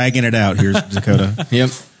just dragging it out here, Dakota. Yep.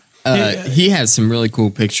 He has some really cool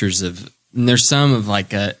pictures and there's some of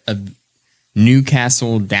like a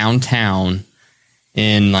Newcastle downtown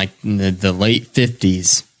in like the late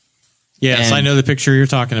 50s. Yes, and I know the picture you're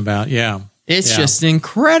talking about. Yeah. It's just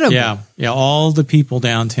incredible. Yeah. All the people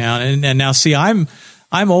downtown, and now see, I'm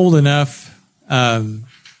old enough, and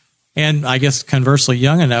I guess conversely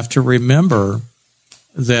young enough to remember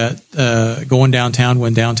that going downtown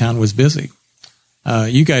when downtown was busy.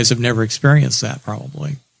 You guys have never experienced that,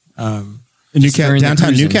 probably. Downtown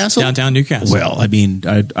Newcastle? Downtown Newcastle. Well, I mean,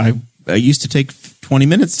 I used to take 20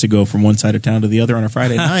 minutes to go from one side of town to the other on a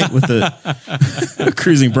Friday night with the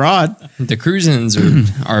cruising broad. The cruisins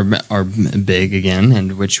are big again,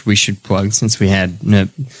 and which we should plug since we had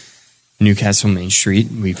Newcastle Main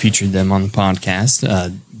Street. We featured them on the podcast.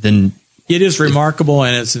 Then it is remarkable,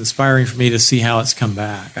 and it's inspiring for me to see how it's come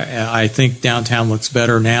back. I think downtown looks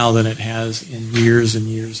better now than it has in years and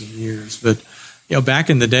years and years. But back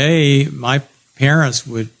in the day, my parents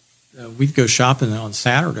we'd go shopping on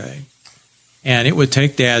Saturday, and it would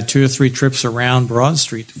take Dad 2 or 3 trips around Broad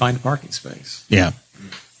Street to find a parking space. Yeah,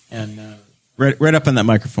 and Right up on that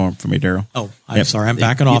microphone for me, Darrell. Oh, I'm sorry. I'm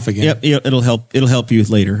backing off again. Yep, it'll help. It'll help you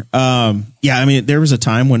later. I mean, there was a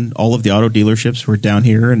time when all of the auto dealerships were down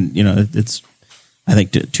here, and it's I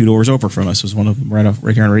think 2 doors over from us was one of them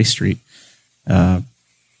right here on Race Street.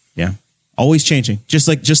 Always changing, just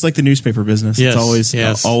like the newspaper business. Yes,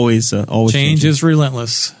 It's always change changing. is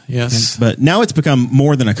relentless. Yes, But now it's become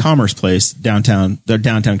more than a commerce place downtown. Their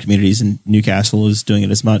downtown communities, and Newcastle is doing it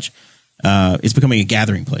as much. It's becoming a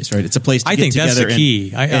gathering place, right? It's a place to I get think that's together the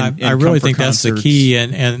key. and I really come for think that's the concerts, key.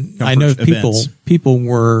 And I know events. people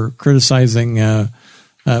were criticizing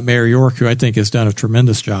Mayor York, who I think has done a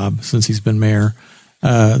tremendous job since he's been mayor.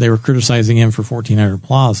 They were criticizing him for 1400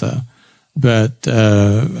 Plaza. But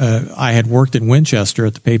I had worked in Winchester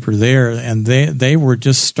at the paper there, and they were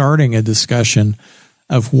just starting a discussion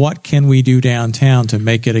of what can we do downtown to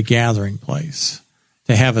make it a gathering place,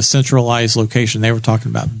 to have a centralized location. They were talking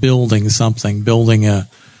about building something, building a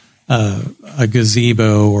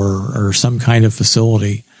gazebo or some kind of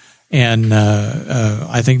facility. And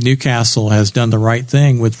I think Newcastle has done the right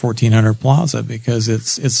thing with 1400 Plaza because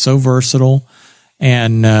it's so versatile.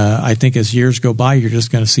 And I think as years go by, you're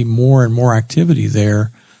just going to see more and more activity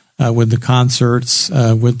there with the concerts,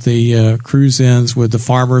 with the cruise-ins, with the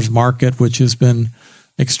farmers market, which has been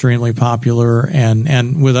extremely popular,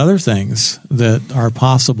 and with other things that are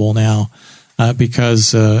possible now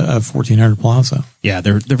because of 1400 Plaza. Yeah,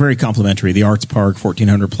 they're very complimentary. The Arts Park,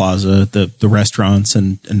 1400 Plaza, the restaurants,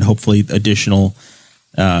 and hopefully additional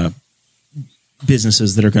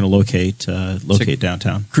businesses that are going to locate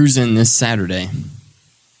downtown. Cruising this Saturday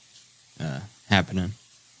happening.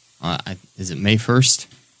 Is it May 1st?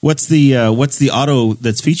 What's the auto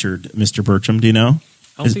that's featured, Mr. Bertram? Do you know?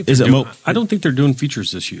 I don't think they're doing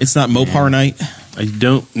features this year. It's not Mopar night. I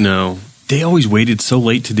don't know. They always waited so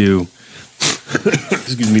late to do.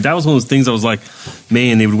 Excuse me. That was one of those things I was like,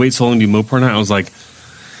 man, they would wait so long to do Mopar night. I was like,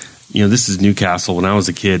 this is Newcastle. When I was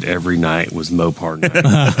a kid, every night was Mopar night.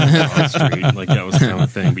 On street. Like that was kind of a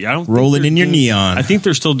thing. But I don't rolling in your neon. I think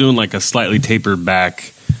they're still doing like a slightly tapered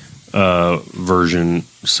back version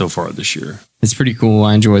so far this year. It's pretty cool.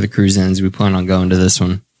 I enjoy the cruise-ins. We plan on going to this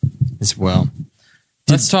one as well.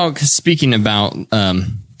 Let's talk, speaking about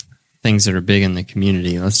things that are big in the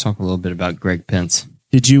community, let's talk a little bit about Greg Pence.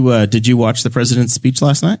 Did you watch the president's speech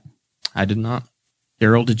last night? I did not.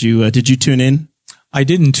 Darrell, did you tune in? I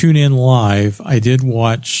didn't tune in live. I did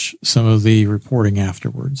watch some of the reporting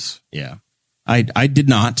afterwards. Yeah. I did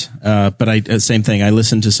not, but same thing. I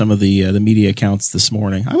listened to some of the media accounts this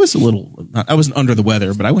morning. I wasn't under the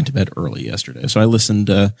weather, but I went to bed early yesterday. So I listened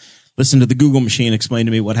to the Google machine explain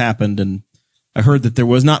to me what happened, and I heard that there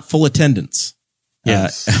was not full attendance.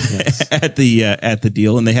 Yes. At the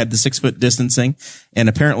deal, and they had the 6 foot distancing, and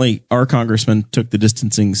apparently our congressman took the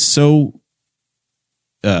distancing so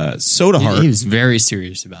to heart. He was very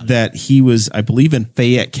serious about it. That he was, I believe, in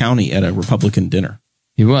Fayette County at a Republican dinner.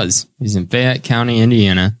 He was. He's in Fayette County,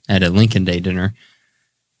 Indiana, at a Lincoln Day dinner.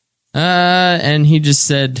 And he just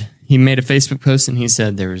said, he made a Facebook post and he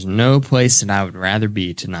said, there is no place that I would rather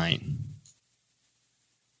be tonight.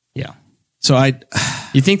 Yeah. So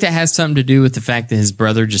you think that has something to do with the fact that his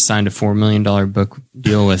brother just signed a $4 million book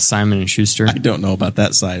deal with Simon & Schuster? I don't know about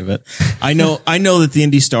that side of it. I know that the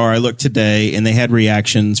Indy Star, I looked today and they had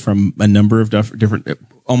reactions from a number of different,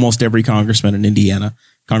 almost every congressman in Indiana,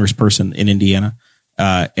 congressperson in Indiana.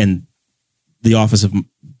 And the office of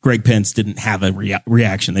Greg Pence didn't have a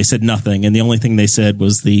reaction. They said nothing. And the only thing they said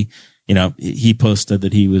was he posted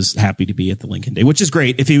that he was happy to be at the Lincoln Day, which is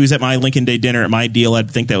great. If he was at my Lincoln Day dinner at my deal, I'd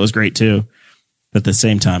think that was great too. But at the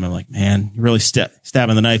same time, I'm like, man, you're really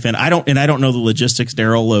stabbing the knife in. I don't know the logistics,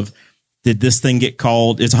 Darrell, of did this thing get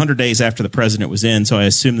called? It's 100 days after the president was in. So I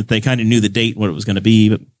assume that they kind of knew the date and what it was going to be,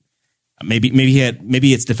 but maybe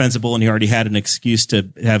it's defensible and he already had an excuse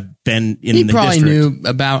to have been in the district. He probably knew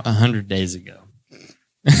about 100 days ago.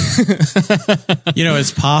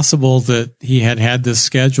 It's possible that he had this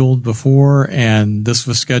scheduled before and this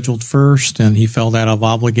was scheduled first and he felt out of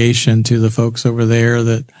obligation to the folks over there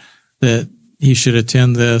that he should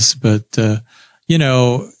attend this. But,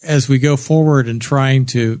 as we go forward and trying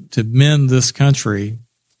to mend this country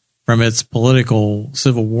from its political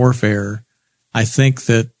civil warfare, I think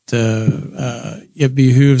that it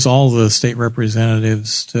behooves all the state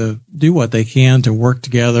representatives to do what they can to work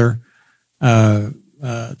together,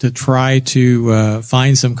 to try to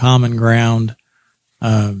find some common ground.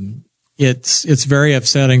 It's very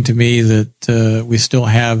upsetting to me that we still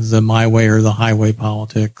have the my way or the highway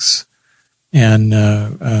politics, and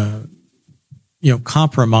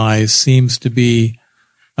compromise seems to be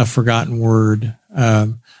a forgotten word.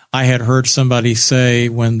 I had heard somebody say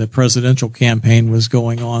when the presidential campaign was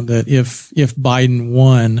going on that if Biden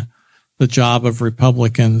won, the job of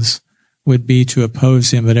Republicans would be to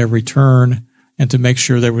oppose him at every turn and to make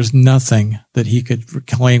sure there was nothing that he could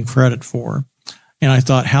claim credit for. And I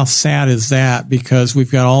thought, how sad is that? Because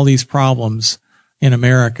we've got all these problems in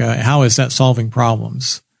America. How is that solving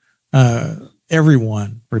problems?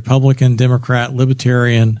 Everyone, Republican, Democrat,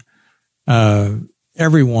 Libertarian,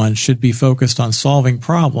 everyone should be focused on solving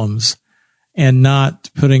problems and not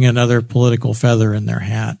putting another political feather in their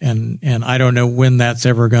hat. And I don't know when that's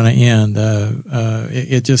ever going to end.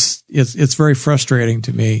 It's very frustrating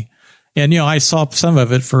to me. And, I saw some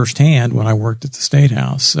of it firsthand when I worked at the State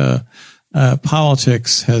House.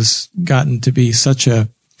 Politics has gotten to be such a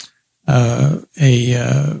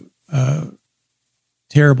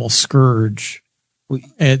terrible scourge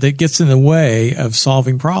that gets in the way of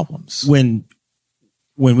solving problems. When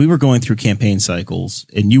we were going through campaign cycles,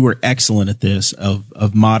 and you were excellent at this,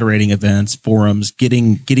 of moderating events, forums,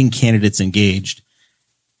 getting candidates engaged,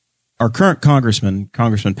 our current Congressman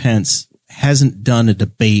Pence, hasn't done a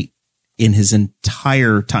debate in his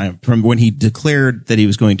entire time from when he declared that he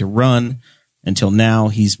was going to run until now.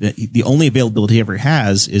 The only availability he ever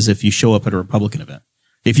has is if you show up at a Republican event.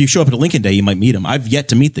 If you show up at a Lincoln Day, you might meet him. I've yet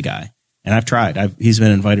to meet the guy, and I've tried. He's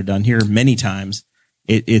been invited down here many times.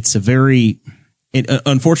 It's a very,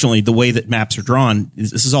 unfortunately, the way that maps are drawn,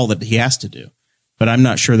 this is all that he has to do. But I'm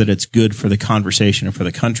not sure that it's good for the conversation or for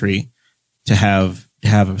the country to have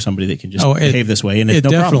somebody that can just behave this way. And it no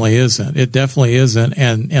definitely problem. isn't. It definitely isn't.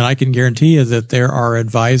 And I can guarantee you that there are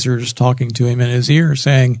advisors talking to him in his ear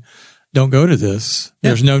saying, "Don't go to this.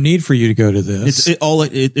 There's no need for you to go to this."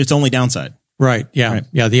 It's only downside. Right. Yeah. Right.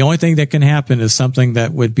 Yeah. The only thing that can happen is something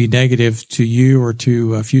that would be negative to you or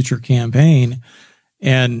to a future campaign.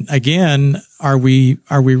 And again, are we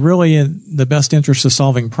really in the best interest of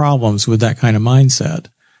solving problems with that kind of mindset?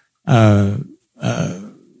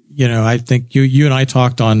 I think you and I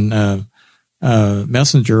talked on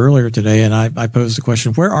Messenger earlier today, and I posed the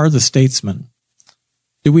question: where are the statesmen?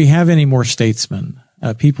 Do we have any more statesmen?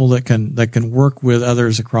 People that can work with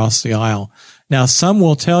others across the aisle. Now, some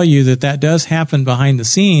will tell you that does happen behind the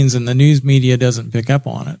scenes, and the news media doesn't pick up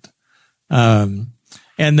on it. And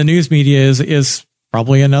the news media is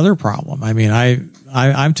probably another problem. I mean,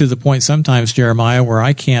 I'm to the point sometimes, Jeremiah, where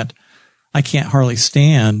I can't hardly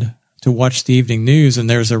stand to watch the evening news, and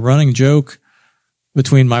there's a running joke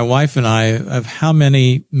between my wife and I of how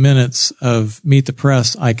many minutes of Meet the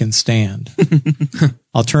Press I can stand.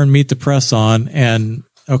 I'll turn Meet the Press on, and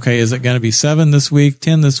okay, is it going to be 7 this week,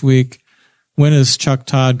 10 this week? When is Chuck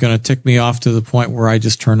Todd going to tick me off to the point where I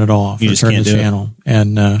just turn it off or turn the channel?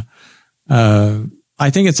 And I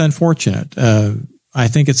think it's unfortunate. I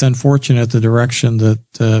think it's unfortunate the direction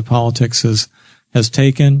that politics has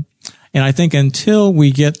taken. And I think until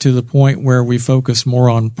we get to the point where we focus more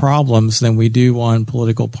on problems than we do on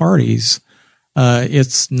political parties,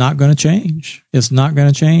 it's not going to change. It's not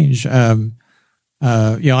going to change. I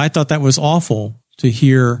thought that was awful to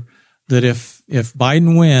hear that if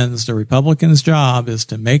Biden wins, the Republicans' job is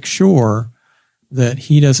to make sure that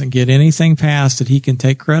he doesn't get anything passed that he can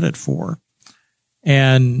take credit for.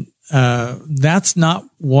 And that's not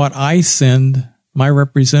what I send my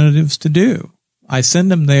representatives to do. I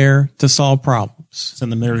send them there to solve problems.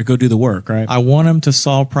 Send them there to go do the work, right? I want them to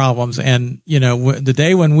solve problems. And, the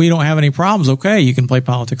day when we don't have any problems, okay, you can play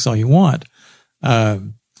politics all you want.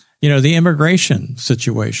 The immigration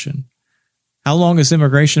situation. How long has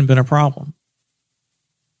immigration been a problem?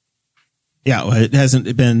 Yeah, well, it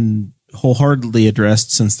hasn't been wholeheartedly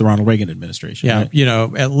addressed since the Ronald Reagan administration. Yeah,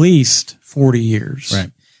 right? At least 40 years.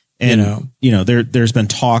 Right. And, there's been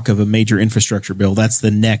talk of a major infrastructure bill. That's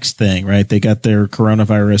the next thing, right? They got their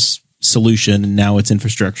coronavirus solution, and now it's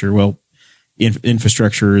infrastructure. Well,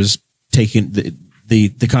 infrastructure is taking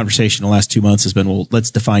the conversation the last 2 months has been, well,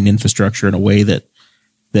 let's define infrastructure in a way that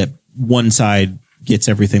one side gets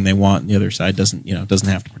everything they want and the other side doesn't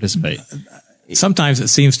have to participate. Sometimes it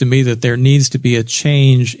seems to me that there needs to be a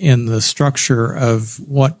change in the structure of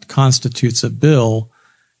what constitutes a bill,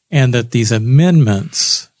 and that these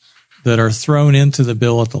amendments that are thrown into the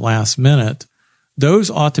bill at the last minute, those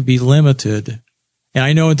ought to be limited. And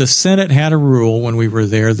I know the Senate had a rule when we were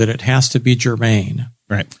there that it has to be germane.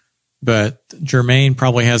 Right. But germane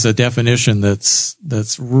probably has a definition that's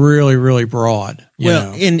really, really broad.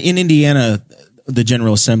 In Indiana, the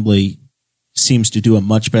General Assembly seems to do a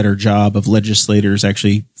much better job of legislators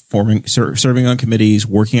actually serving on committees,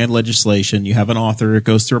 working on legislation. You have an author, it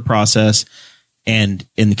goes through a process, and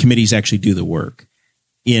the committees actually do the work.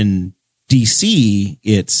 In DC,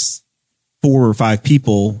 it's 4 or 5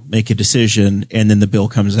 people make a decision, and then the bill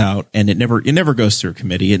comes out, and it never goes through a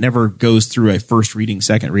committee. It never goes through a first reading,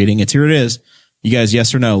 second reading. It's here it is. You guys,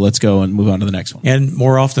 yes or no? Let's go and move on to the next one. And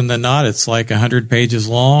more often than not, it's like 100 pages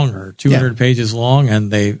long or 200 pages long, and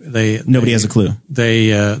Nobody has a clue.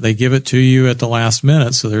 They give it to you at the last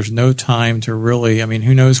minute, so there's no time to really. I mean,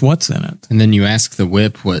 who knows what's in it? And then you ask the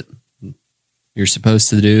whip what you're supposed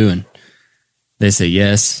to do, and they say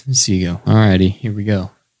yes. So you go, alrighty, here we go.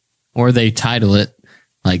 Or they title it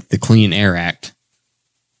like the Clean Air Act.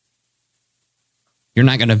 You're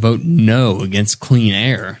not going to vote no against clean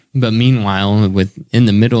air. But meanwhile, in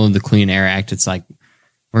the middle of the Clean Air Act, it's like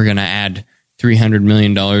we're going to add $300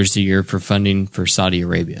 million a year for funding for Saudi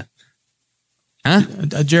Arabia. Huh?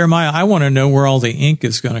 Jeremiah, I want to know where all the ink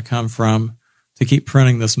is going to come from to keep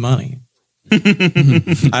printing this money. From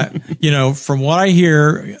what I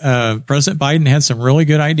hear, President Biden had some really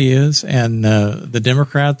good ideas, and the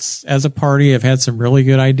Democrats as a party have had some really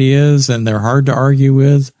good ideas, and they're hard to argue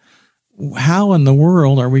with. How in the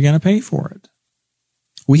world are we going to pay for it?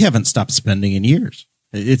 We haven't stopped spending in years.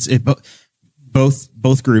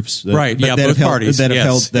 Both groups, right? Both parties that have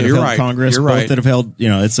held Congress, You're both right. that have held.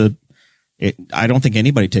 I don't think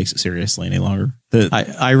anybody takes it seriously any longer.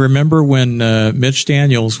 I remember when Mitch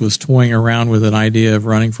Daniels was toying around with an idea of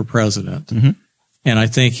running for president. Mm-hmm. And I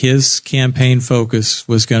think his campaign focus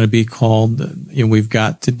was going to be called, we've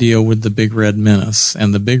got to deal with the big red menace.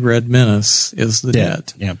 And the big red menace is the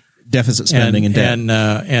debt. Yeah. Deficit spending and debt.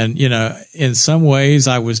 And in some ways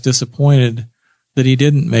I was disappointed that he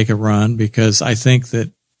didn't make a run, because I think that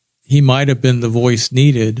he might have been the voice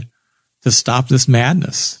needed to stop this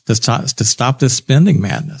madness, to stop this spending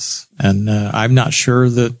madness. And I'm not sure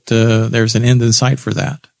that there's an end in sight for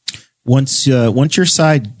that. Once your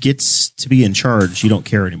side gets to be in charge, you don't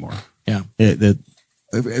care anymore. Yeah.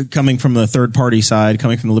 Coming from the third party side,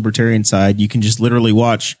 coming from the libertarian side, you can just literally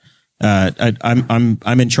watch.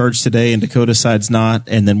 I'm in charge today, and Dakota's side's not,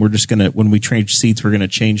 and then we're just gonna, when we change seats, we're gonna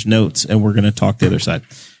change notes, and we're gonna talk the other side.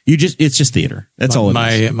 It's just theater. That's all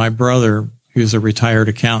it is. My brother, who's a retired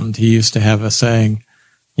accountant, he used to have a saying.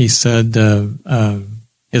 He said,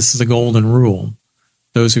 "It's the golden rule.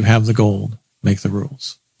 Those who have the gold make the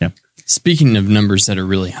rules." Yeah. Speaking of numbers that are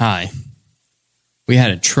really high, we had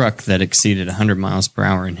a truck that exceeded 100 miles per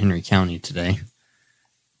hour in Henry County today.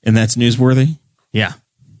 And that's newsworthy? Yeah.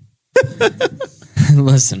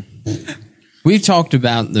 Listen, we've talked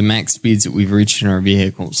about the max speeds that we've reached in our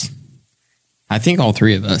vehicles. I think all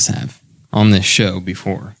three of us have on this show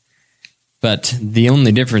before. But the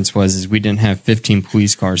only difference is we didn't have 15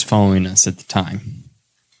 police cars following us at the time.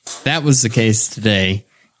 That was the case today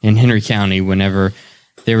in Henry County whenever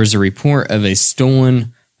there was a report of a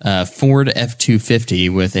stolen Ford F-250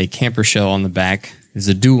 with a camper shell on the back. It was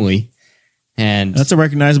a dually. And that's a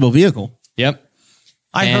recognizable vehicle. Yep.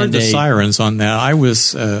 I heard the sirens on that. I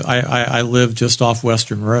lived just off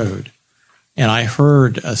Western Road, and I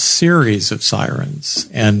heard a series of sirens,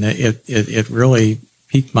 and it really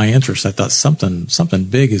piqued my interest. I thought something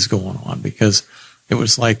big is going on, because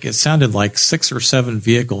it sounded like 6 or 7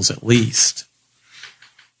 vehicles at least.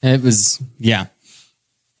 It was, yeah.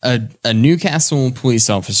 A Newcastle police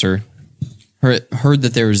officer heard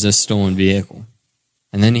that there was a stolen vehicle,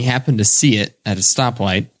 and then he happened to see it at a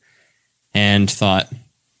stoplight and thought,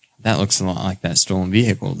 that looks a lot like that stolen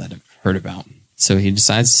vehicle that I've heard about. So he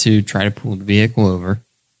decides to try to pull the vehicle over,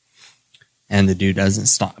 and the dude doesn't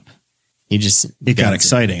stop. It got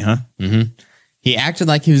exciting, huh? Mm-hmm. He acted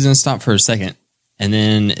like he was going to stop for a second, and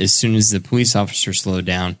then as soon as the police officer slowed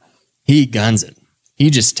down, he guns it.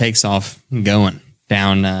 He just takes off going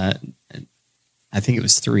down, I think it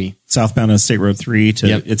was 3. Southbound on State Road 3 to,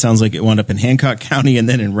 It sounds like it wound up in Hancock County and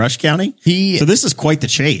then in Rush County. So this is quite the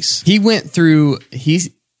chase. He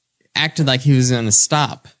acted like he was going to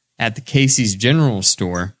stop at the Casey's General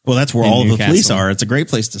Store. Well, that's where all the police are. It's a great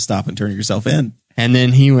place to stop and turn yourself in. And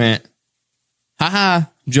then he went, haha,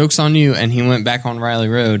 joke's on you. And he went back on Riley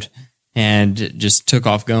Road and just took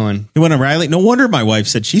off going. He went on Riley. No wonder my wife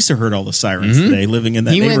said she heard all the sirens today living in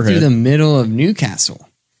that neighborhood. He went through the middle of Newcastle.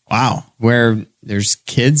 Wow. Where there's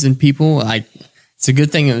kids and people. It's a good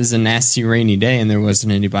thing it was a nasty rainy day and there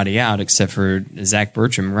wasn't anybody out except for Zach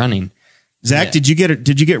Bertram running. Zach, did you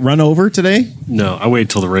get run over today? No, I waited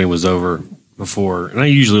till the rain was over before, and I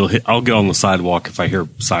usually I'll get on the sidewalk if I hear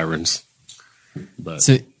sirens. But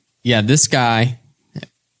This guy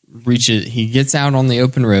he gets out on the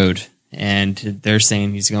open road, and they're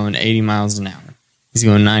saying he's going 80 miles an hour. He's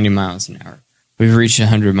going 90 miles an hour. We've reached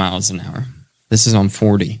 100 miles an hour. This is on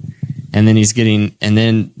 40. And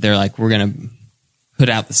then they're like, we're going to put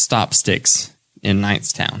out the stop sticks in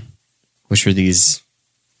Knightstown, which are these,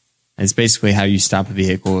 And it's basically how you stop a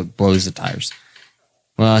vehicle. It blows the tires.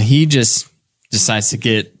 Well, he just decides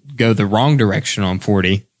to go the wrong direction on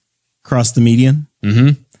 40. Cross the median.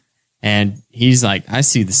 Mm-hmm. And he's like, I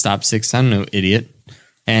see the stop six. I'm no idiot.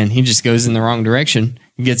 And he just goes in the wrong direction,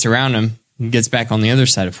 gets around him, and gets back on the other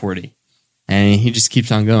side of 40. And he just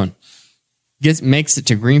keeps on going. Makes it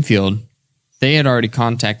to Greenfield. They had already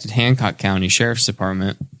contacted Hancock County Sheriff's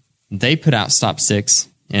Department. They put out stop six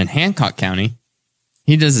in Hancock County.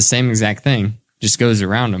 He does the same exact thing, just goes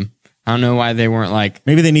around him. I don't know why they weren't like...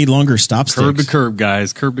 Maybe they need longer stop sticks. Curb to curb,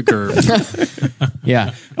 guys. Curb to curb.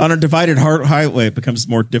 Yeah. On a divided highway, it becomes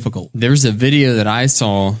more difficult. There's a video that I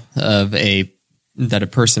saw of that a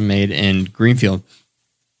person made in Greenfield.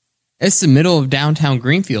 It's the middle of downtown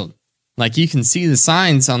Greenfield. Like, you can see the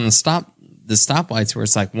signs on the stoplights where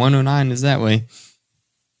it's like 109 is that way.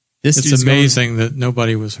 It's amazing that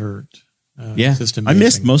nobody was hurt. Yeah. It's just I amazing.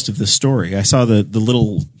 missed most of this story. I saw the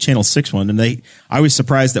little Channel 6 one, and I was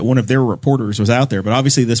surprised that one of their reporters was out there, but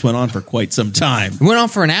obviously this went on for quite some time. It went on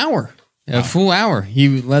for an hour. A full hour.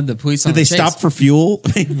 He led the police on Did they stop for fuel?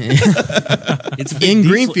 It's a big In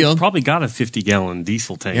diesel. Greenfield. It's probably got a 50-gallon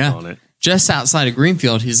diesel tank on it. Just outside of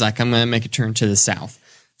Greenfield, he's like, I'm going to make a turn to the south.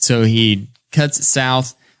 So he cuts it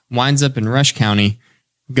south, winds up in Rush County,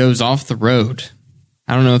 goes off the road.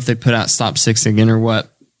 I don't know if they put out stop six again or what,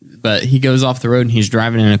 but he goes off the road and he's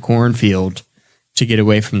driving in a cornfield to get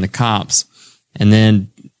away from the cops, and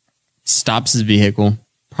then stops his vehicle,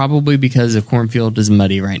 probably because the cornfield is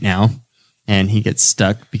muddy right now, and he gets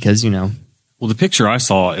stuck because, Well, the picture I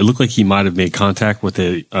saw, it looked like he might have made contact with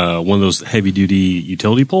one of those heavy-duty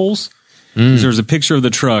utility poles. There's a picture of the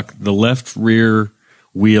truck. The left rear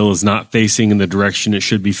wheel is not facing in the direction it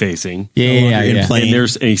should be facing. Yeah. And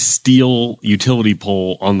there's a steel utility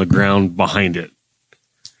pole on the ground behind it.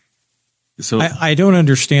 So I don't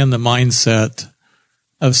understand the mindset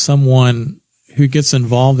of someone who gets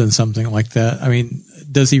involved in something like that. I mean,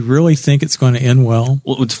 does he really think it's going to end well?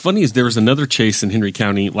 Well, what's funny is there was another chase in Henry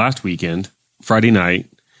County last weekend, Friday night,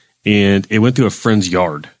 and it went through a friend's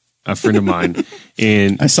yard, a friend of mine.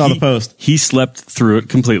 And I saw the post. He slept through it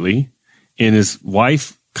completely, and his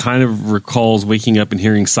wife kind of recalls waking up and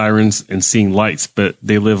hearing sirens and seeing lights, but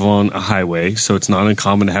they live on a highway, so it's not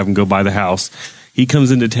uncommon to have them go by the house. He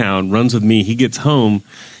comes into town, runs with me. He gets home,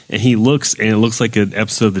 and he looks, and it looks like an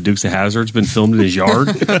episode of The Dukes of Hazzard's been filmed in his yard.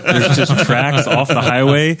 There's just tracks off the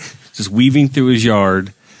highway, just weaving through his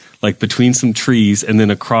yard, like between some trees, and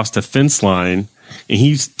then across the fence line. And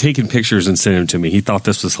he's taking pictures and sending them to me. He thought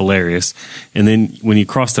this was hilarious. And then when he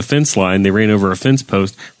crossed the fence line, they ran over a fence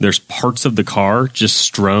post. There's parts of the car just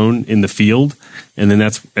strewn in the field. And then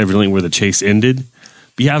that's evidently where the chase ended.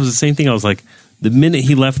 But yeah, it was the same thing. I was like, the minute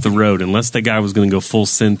he left the road, unless that guy was going to go full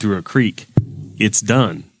send through a creek, it's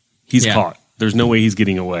done. He's caught. There's no way he's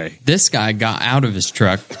getting away. This guy got out of the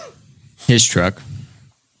truck,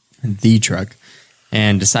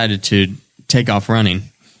 and decided to take off running.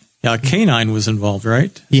 Yeah, a canine was involved,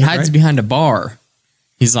 right? He hides behind a bar.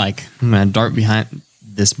 He's like, I'm going to dart behind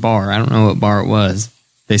this bar. I don't know what bar it was.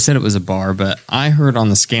 They said it was a bar, but I heard on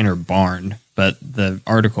the scanner barn, but the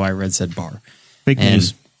article I read said bar. Fake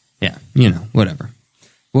news. Yeah, whatever.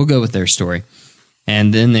 We'll go with their story.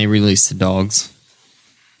 And then they released the dogs,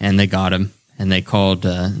 and they got him. And they called,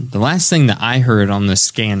 the last thing that I heard on the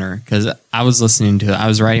scanner, because I was listening to it, I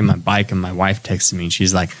was riding my bike, and my wife texted me, and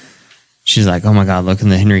she's like, oh my God, look in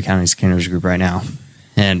the Henry County Scanners group right now.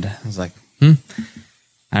 And I was like,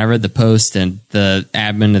 I read the post, and the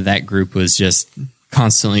admin of that group was just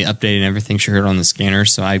constantly updating everything she heard on the scanner.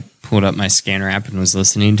 So I pulled up my scanner app and was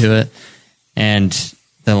listening to it. And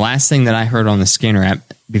the last thing that I heard on the scanner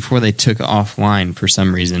app before they took it offline for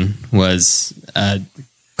some reason was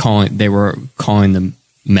they were calling them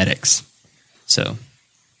medics. So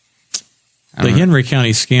the Henry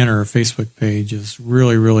County Scanner Facebook page is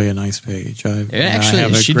really, really a nice page.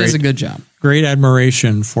 She does a good job. Great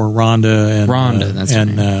admiration for Rhonda. That's her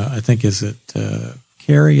name. I think, is it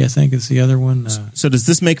Carrie? I think is the other one. So does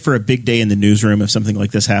this make for a big day in the newsroom if something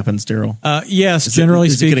like this happens, Darrell? Yes, generally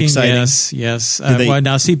speaking, exciting? yes. Well,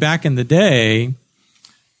 now, see, back in the day,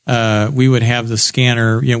 we would have the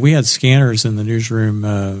scanner. We had scanners in the newsroom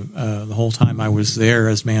the whole time I was there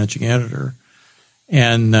as managing editor.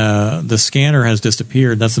 And the scanner has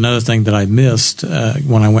disappeared. That's another thing that I missed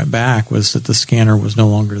when I went back, was that the scanner was no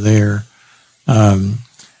longer there. And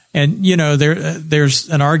there's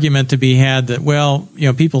an argument to be had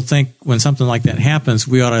that, people think when something like that happens,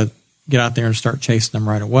 we ought to get out there and start chasing them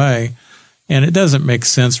right away. And it doesn't make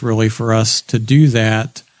sense really for us to do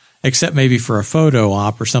that, except maybe for a photo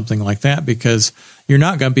op or something like that, because you're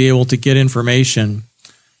not going to be able to get information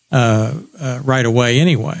right away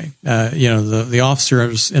anyway. The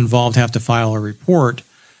officers involved have to file a report.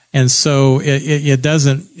 And so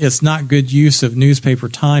it's not good use of newspaper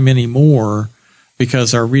time anymore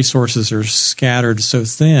because our resources are scattered so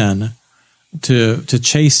thin to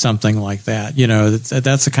chase something like that.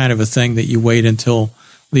 That's the kind of a thing that you wait until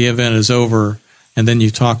the event is over and then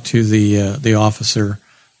you talk to the officer.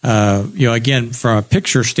 Again, from a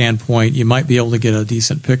picture standpoint, you might be able to get a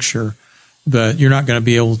decent picture, but you're not going to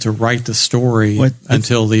be able to write the story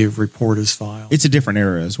until the report is filed. It's a different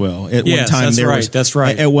era as well. At Yes, one time, that's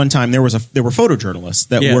right. At one time, there were photojournalists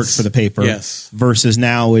that Yes. worked for the paper. Yes. Versus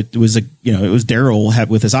now, it was Darrel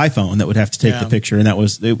with his iPhone that would have to take the picture, and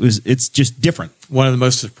it's just different. One of the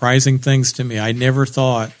most surprising things to me, I never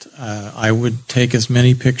thought I would take as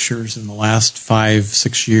many pictures in the last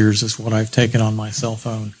 5-6 years as what I've taken on my cell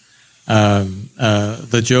phone.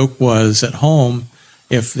 The joke was at home,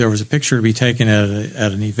 if there was a picture to be taken at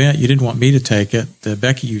an event, you didn't want me to take it.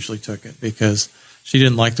 Becky usually took it because she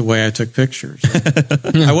didn't like the way I took pictures.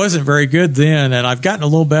 I wasn't very good then, and I've gotten a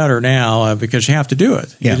little better now because you have to do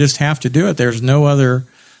it. Yeah. You just have to do it. There's no other,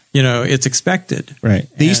 it's expected. Right.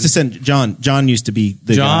 They used to send John. John used to be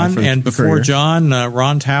the John, guy and before Courier. John,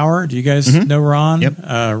 Ron Tower. Do you guys know Ron? Yep.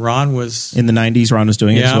 Ron was In the 90s, Ron was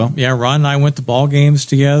doing it as well. Yeah, Ron and I went to ball games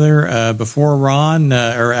together. Before Ron,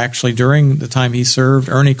 or actually during the time he served,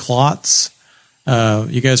 Ernie Klotz.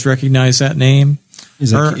 You guys recognize that name?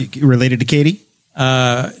 Is it related to Katie?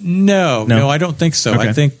 No, I don't think so. Okay.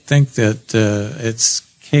 I think that it's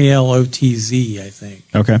Klotz. I think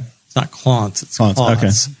Okay. it's not Klontz. It's Klotz.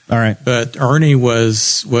 Klotz. Okay. All right. But Ernie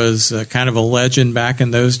was kind of a legend back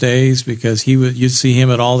in those days because you'd see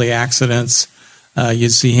him at all the accidents.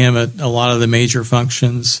 You'd see him at a lot of the major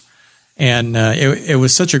functions. And it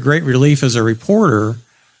was such a great relief as a reporter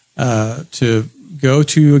to go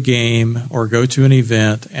to a game or go to an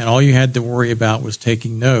event, and all you had to worry about was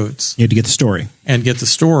taking notes. You had to get the story. And get the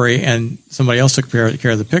story, and somebody else took care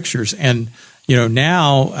of the pictures. And,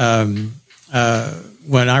 now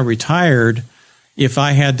when I retired, if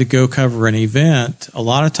I had to go cover an event, a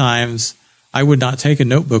lot of times I would not take a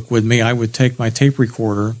notebook with me. I would take my tape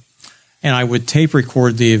recorder, and I would tape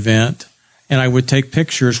record the event, and I would take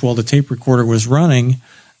pictures while the tape recorder was running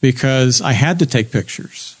because I had to take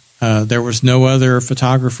pictures. There was no other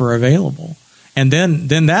photographer available. And then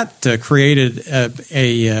that created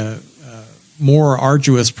a more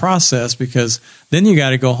arduous process because then you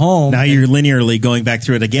got to go home. Now you're linearly going back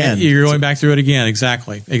through it again. You're going back through it again.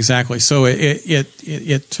 Exactly. So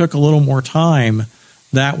it took a little more time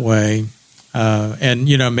that way.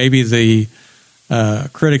 And, maybe the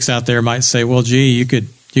critics out there might say, well, gee, you could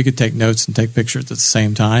take notes and take pictures at the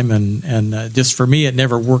same time. And just for me, it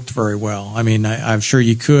never worked very well. I mean, I'm sure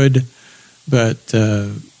you could, but,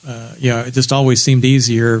 it just always seemed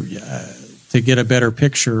easier to get a better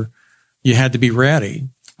picture. You had to be ready.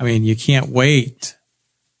 I mean, you can't wait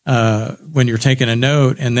when you're taking a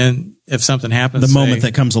note, and then if something happens, the moment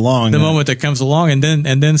that comes along, and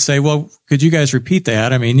then say, well, could you guys repeat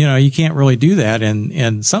that? I mean, you can't really do that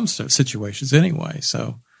in some situations anyway.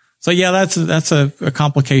 So yeah, that's a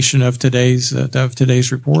complication of today's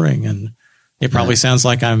reporting, and it probably sounds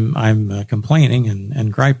like I'm complaining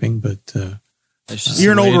and griping, but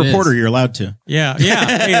you're an old reporter. You're allowed to. Yeah.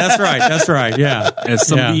 Hey, that's right. Yeah. As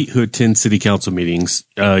somebody who attends city council meetings,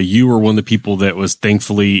 you were one of the people that was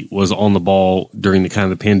thankfully on the ball during the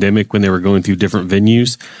kind of the pandemic when they were going through different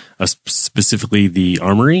venues, specifically the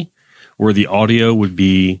Armory, where the audio would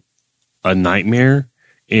be a nightmare.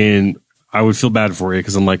 And I would feel bad for you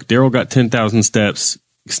because I'm like, Darrel got 10,000 steps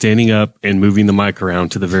standing up and moving the mic around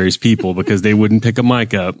to the various people because they wouldn't pick a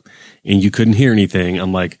mic up and you couldn't hear anything.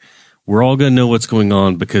 I'm like, we're all going to know what's going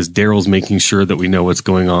on because Darrel's making sure that we know what's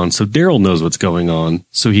going on. So Darrel knows what's going on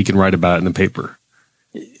so he can write about it in the paper.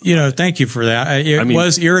 Thank you for that. It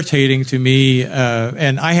was irritating to me.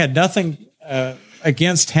 And I had nothing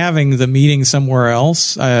against having the meeting somewhere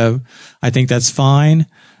else. I think that's fine.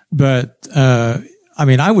 But,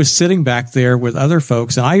 I was sitting back there with other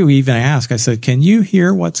folks, and I even asked, I said, can you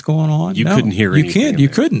hear what's going on? You couldn't hear anything. You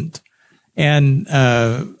couldn't. And,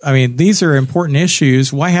 these are important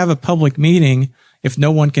issues. Why have a public meeting if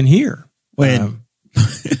no one can hear?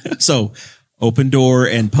 So open door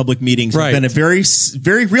and public meetings have been a very,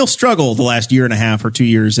 very real struggle the last year and a half or 2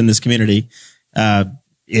 years in this community.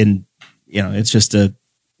 It's just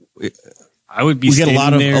I would be. We get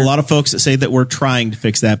a lot of folks that say that we're trying to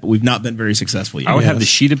fix that, but we've not been very successful yet. I would have the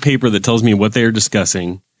sheet of paper that tells me what they are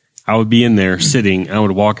discussing. I would be in there sitting. I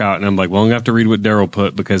would walk out and I'm like, well, I'm going to have to read what Darrel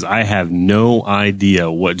put because I have no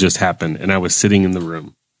idea what just happened. And I was sitting in the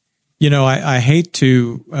room. I hate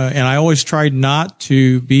to, and I always tried not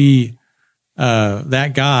to be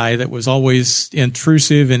that guy that was always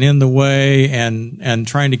intrusive and in the way and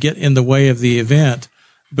trying to get in the way of the event.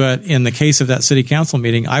 But in the case of that city council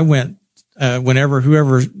meeting, I went whenever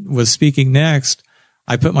whoever was speaking next,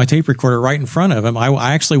 I put my tape recorder right in front of him.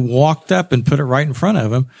 I actually walked up and put it right in front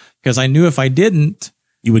of him because I knew if I didn't,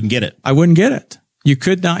 you wouldn't get it. I wouldn't get it. You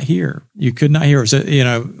could not hear. So,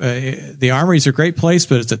 the Armory is a great place,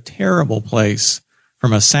 but it's a terrible place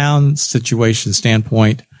from a sound situation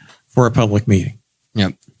standpoint for a public meeting.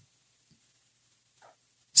 Yep.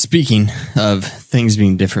 Speaking of things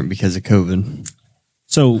being different because of COVID.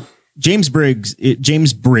 So James Briggs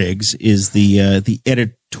is the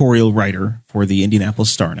editorial writer for the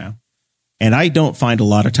Indianapolis Star now. And I don't find a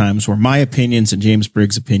lot of times where my opinions and James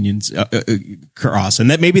Briggs' opinions cross. And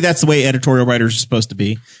maybe that's the way editorial writers are supposed to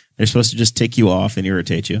be. They're supposed to just tick you off and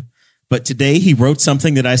irritate you. But today he wrote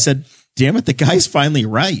something that I said, damn it, the guy's finally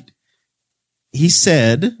right. He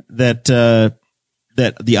said that the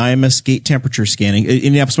IMS gate temperature scanning,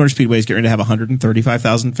 Indianapolis Motor Speedway is getting ready to have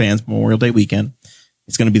 135,000 fans Memorial Day weekend.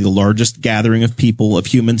 It's going to be the largest gathering of people, of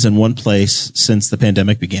humans in one place since the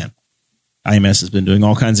pandemic began. IMS has been doing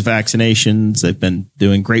all kinds of vaccinations. They've been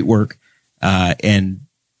doing great work. And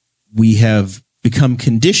we have become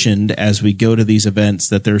conditioned as we go to these events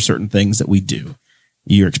that there are certain things that we do.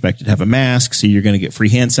 You're expected to have a mask, so you're going to get free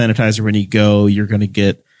hand sanitizer when you go. You're going to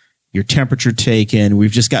get your temperature taken.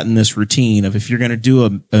 We've just gotten this routine of if you're going to do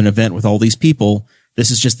an event with all these people, this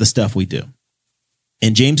is just the stuff we do.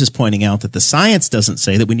 And James is pointing out that the science doesn't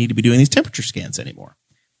say that we need to be doing these temperature scans anymore.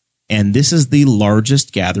 And this is the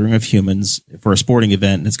largest gathering of humans for a sporting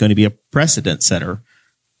event. And it's going to be a precedent setter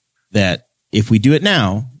that if we do it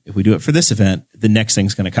now, if we do it for this event, the next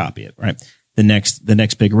thing's going to copy it, right? The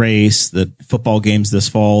next big race, the football games this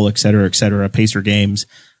fall, et cetera, Pacer games,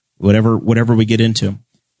 whatever we get into.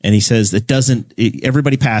 And he says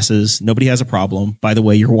everybody passes. Nobody has a problem. By the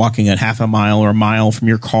way, you're walking at half a mile or a mile from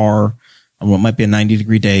your car on what might be a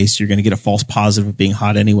 90-degree day. So you're going to get a false positive of being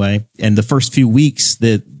hot anyway. And the first few weeks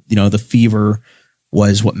the fever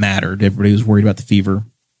was what mattered. Everybody was worried about the fever.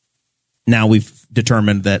 Now we've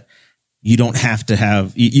determined that you don't have to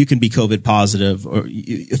have, you can be COVID positive, or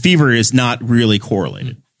fever is not really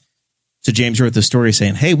correlated. So James wrote the story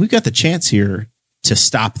saying, hey, we've got the chance here to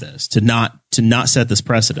stop this, to not set this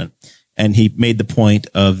precedent. And he made the point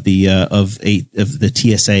of the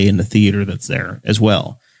TSA in the theater that's there as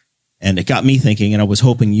well. And it got me thinking, and I was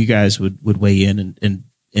hoping you guys would weigh in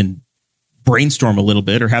and brainstorm a little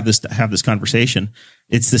bit or have this conversation.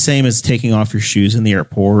 It's the same as taking off your shoes in the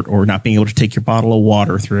airport or not being able to take your bottle of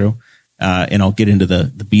water through. And I'll get into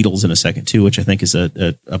the beetles in a second too, which I think is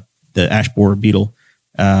the ash borer beetle.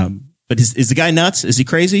 But is the guy nuts? Is he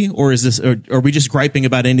crazy? Or are we just griping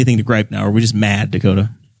about anything to gripe now? Or are we just mad, Dakota?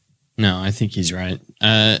 No, I think he's right.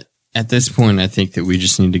 At this point, I think that we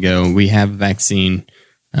just need to go. We have a vaccine.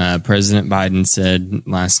 President Biden said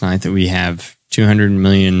last night that we have 200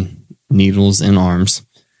 million needles in arms.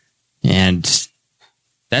 And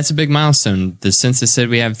that's a big milestone. The census said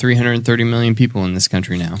we have 330 million people in this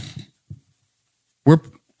country now.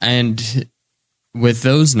 And with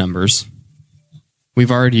those numbers, we're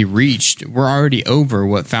already over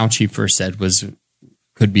what Fauci first said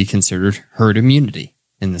could be considered herd immunity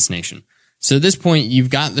in this nation. So at this point, you've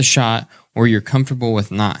got the shot or you're comfortable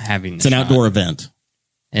with not having the shot. It's an outdoor event.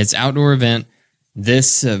 It's an outdoor event.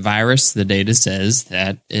 This virus, the data says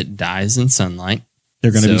that it dies in sunlight.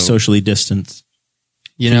 They're going to be socially distanced.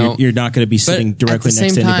 You're not going to be sitting directly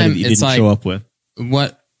next to anybody that you didn't show up with.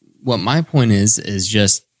 What my point is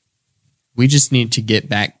just we just need to get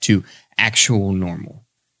back to actual normal,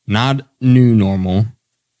 not new normal.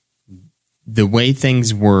 The way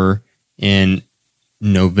things were in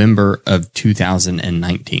November of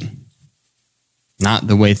 2019, not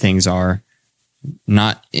the way things are.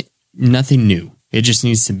 Nothing new. It just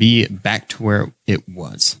needs to be back to where it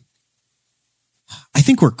was. I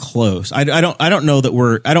think we're close. I don't know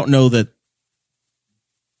that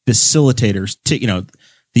facilitators,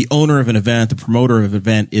 the owner of an event, the promoter of an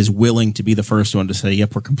event is willing to be the first one to say,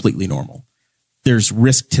 yep, we're completely normal. There's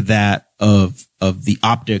risk to that of the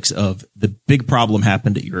optics of the big problem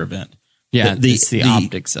happened at your event. Yeah, it's the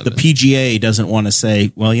optics of it. The PGA doesn't want to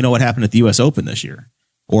say, well, you know what happened at the U.S. Open this year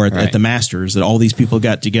or at the Masters, that all these people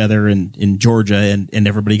got together in Georgia and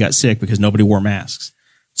everybody got sick because nobody wore masks.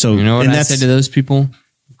 So you know what I said to those people?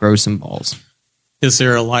 Grow some balls. Is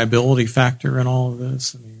there a liability factor in all of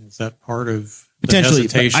this? I mean, is that part of potentially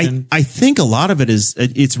the hesitation? I think a lot of it is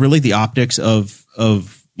it's really the optics of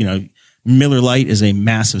Miller Lite is a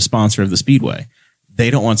massive sponsor of the Speedway. they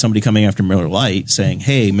don't want somebody coming after Miller Lite saying,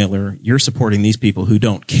 "Hey, Miller, you're supporting these people who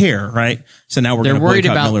don't care," right? So now we're going to worried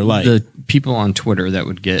boycott about Miller Lite. the people on Twitter that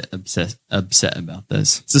would get upset about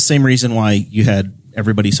this. It's the same reason why you had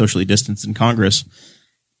everybody socially distanced in Congress.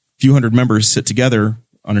 A few hundred members sit together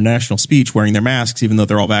on a national speech wearing their masks, even though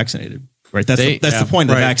they're all vaccinated. Right? That's the point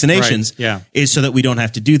of vaccinations. Right, yeah. Is so that we don't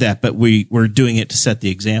have to do that, but we're doing it to set the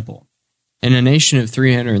example. In a nation of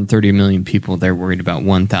 330 million people, they're worried about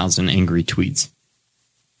 1,000 angry tweets.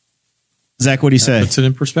 Zach, what do you say? Puts it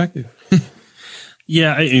in perspective.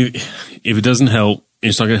 Yeah, if it doesn't help,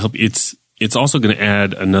 it's not going to help. It's also going to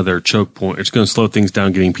add another choke point. It's going to slow things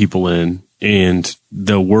down getting people in. And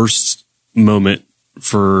the worst moment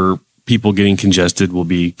for people getting congested will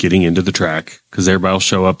be getting into the track because everybody will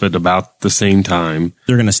show up at about the same time.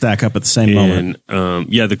 They're going to stack up at the same moment. And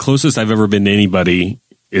the closest I've ever been to anybody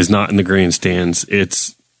is not in the grandstands.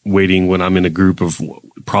 It's waiting when I'm in a group of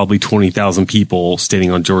probably 20,000 people standing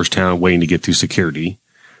on Georgetown waiting to get through security.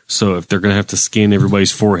 So if they're going to have to scan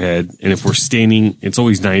everybody's forehead, and if we're standing, it's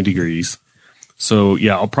always 90 degrees. So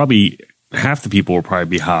yeah, half the people will probably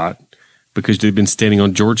be hot because they've been standing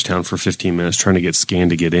on Georgetown for 15 minutes trying to get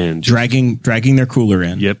scanned to get in. Dragging their cooler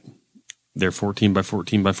in. Yep. Their 14 by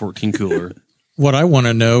 14 by 14 cooler. What I want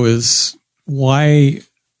to know is why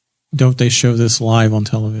don't they show this live on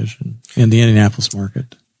television in the Indianapolis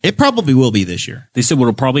market? It probably will be this year. They said what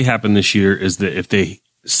will probably happen this year is that if they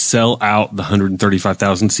sell out the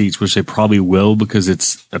 135,000 seats, which they probably will, because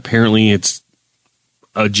it's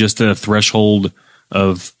just a threshold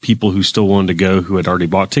of people who still wanted to go who had already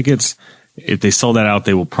bought tickets. If they sell that out,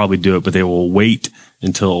 they will probably do it, but they will wait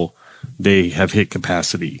until they have hit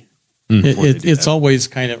capacity. It's always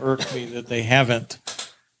kind of irked me that they haven't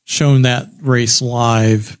shown that race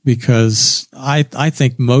live, because I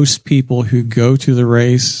think most people who go to the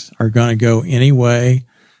race are going to go anyway,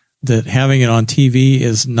 that having it on TV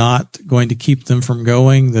is not going to keep them from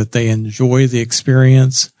going, that they enjoy the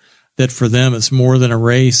experience, that for them it's more than a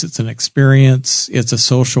race, it's an experience, it's a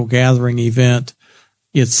social gathering event,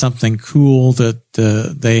 it's something cool that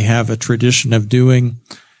they have a tradition of doing.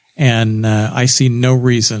 And I see no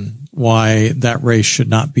reason why that race should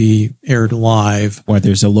not be aired live. Why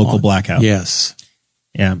there's a local blackout. Yes.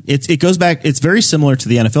 Yeah. It goes back. It's very similar to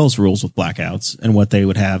the NFL's rules with blackouts and what they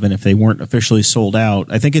would have. And if they weren't officially sold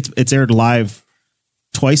out, I think it's aired live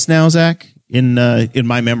twice now, Zach, in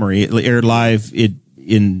my memory. It aired live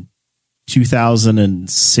in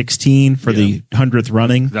 2016 for the 100th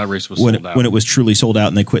running. That race was sold out. When it was truly sold out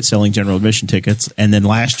and they quit selling general admission tickets. And then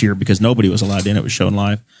last year, because nobody was allowed in, it was shown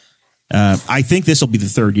live. I think this will be the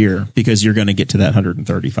third year because you're going to get to that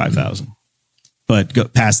 135,000. But go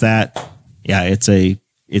past that, yeah, it's a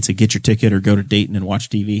get your ticket or go to Dayton and watch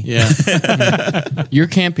TV. Yeah. You're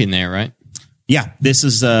camping there, right? Yeah, this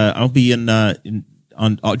is I'll be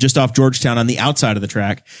on just off Georgetown on the outside of the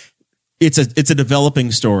track. It's a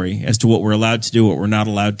developing story as to what we're allowed to do, what we're not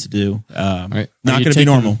allowed to do. Right. Not going to be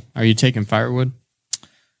normal. Are you taking firewood?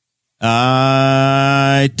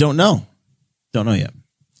 I don't know. Don't know yet.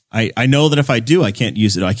 I know that if I do, I can't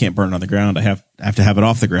use it. I can't burn it on the ground. I have to have it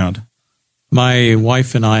off the ground. My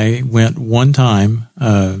wife and I went one time.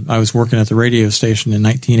 I was working at the radio station in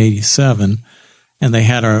 1987, and they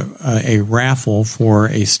had a raffle for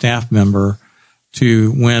a staff member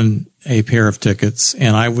to win a pair of tickets,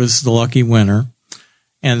 and I was the lucky winner.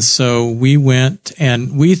 And so we went,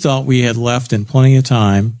 and we thought we had left in plenty of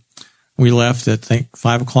time. We left at, I think,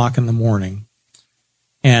 5 o'clock in the morning,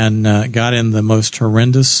 and got in the most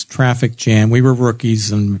horrendous traffic jam. We were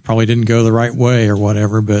rookies and probably didn't go the right way or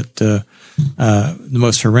whatever, but the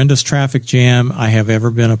most horrendous traffic jam I have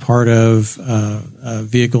ever been a part of.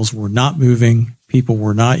 Vehicles were not moving. People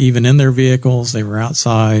were not even in their vehicles. They were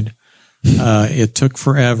outside. It took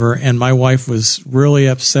forever. And my wife was really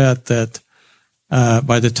upset that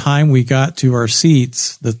by the time we got to our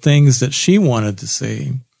seats, the things that she wanted to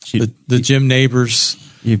see, the Jim Neighbors.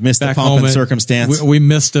 You've missed the pomp and circumstance. We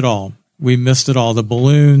missed it all. We missed it all. The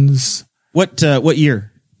balloons. What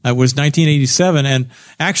year? It was 1987. And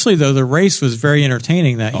actually, though, the race was very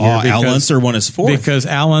entertaining that year. Al Unser won his fourth. Because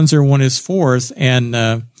Al Unser won his fourth. And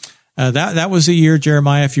that was the year,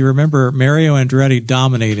 Jeremiah, if you remember, Mario Andretti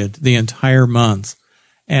dominated the entire month.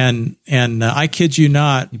 And I kid you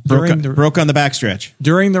not, broke on the backstretch.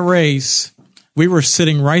 During the race, we were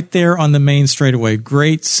sitting right there on the main straightaway,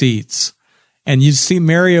 great seats. And you'd see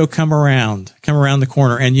Mario come around the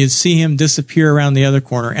corner, and you'd see him disappear around the other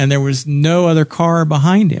corner, and there was no other car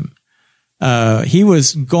behind him. He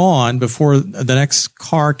was gone before the next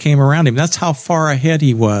car came around him. That's how far ahead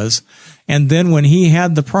he was. And then when he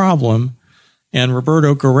had the problem, and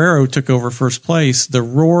Roberto Guerrero took over first place, the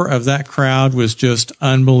roar of that crowd was just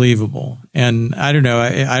unbelievable. And I don't know.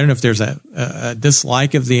 I don't know if there's a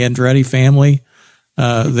dislike of the Andretti family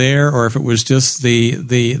there, or if it was just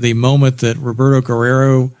the moment that Roberto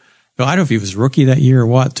Guerrero, well, I don't know if he was rookie that year or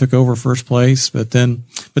what, took over first place, but then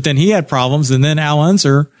he had problems, and then Al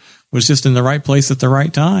Unser was just in the right place at the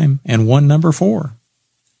right time and won number 4.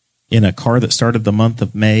 In a car that started the month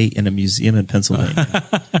of May in a museum in Pennsylvania.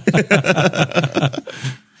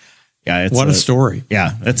 Yeah, what a story!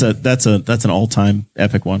 Yeah, that's an all-time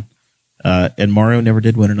epic one. And Mario never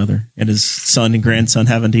did win another, and his son and grandson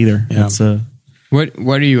haven't either. Yeah. What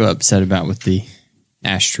are you upset about with the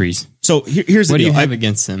ash trees? So here's the What do deal. you have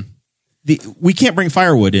against them? We can't bring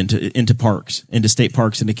firewood into parks, into state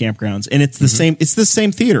parks, into campgrounds, and it's the same. It's the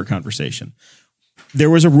same theater conversation. There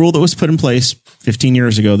was a rule that was put in place 15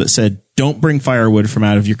 years ago that said, don't bring firewood from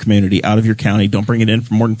out of your community, out of your county. Don't bring it in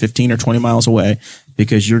from more than 15 or 20 miles away,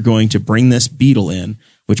 because you're going to bring this beetle in,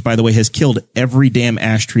 which, by the way, has killed every damn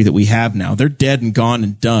ash tree that we have now. They're dead and gone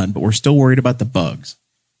and done, but we're still worried about the bugs.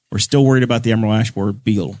 We're still worried about the emerald ash borer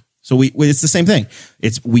beetle. So it's the same thing.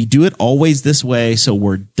 We do it always this way, so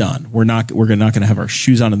we're done. We're not going to have our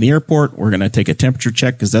shoes on in the airport. We're going to take a temperature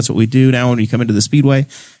check, because that's what we do now when you come into the Speedway,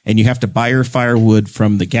 and you have to buy your firewood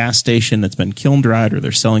from the gas station that's been kiln dried, or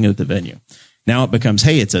they're selling it at the venue. Now it becomes,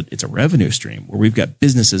 hey, it's a revenue stream where we've got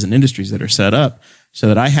businesses and industries that are set up so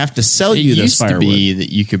that I have to sell you this firewood. It used to be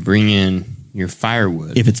that you could bring in your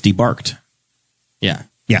firewood if it's debarked. Yeah.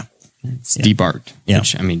 Yeah. It's debarked. Yeah.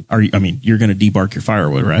 Which, you're going to debark your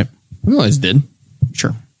firewood, right? We always did.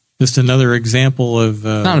 Sure. Just another example of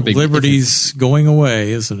Not a big liberties going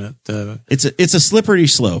away, isn't it? It's a slippery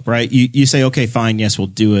slope, right? You say, okay, fine, yes, we'll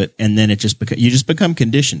do it, and then you just become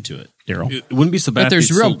conditioned to it, Darrell. It wouldn't be so bad. But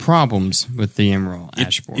there's real problems with the emerald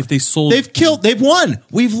ash borer. If they sold, They've won.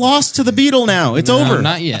 We've lost to the beetle now. It's over.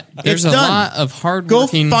 Not yet. There's It's a done. lot of Go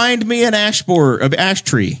hardworking. find me an ash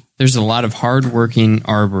tree. There's a lot of hardworking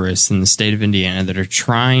arborists in the state of Indiana that are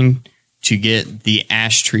trying to get the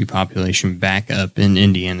ash tree population back up in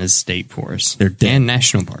Indiana's state forests. They're dead. And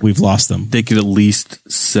national parks. We've lost them. they could at least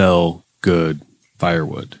sell good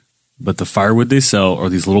firewood, but the firewood they sell are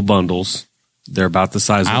these little bundles. They're about the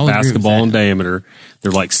size of I'll a agree with basketball in that. diameter.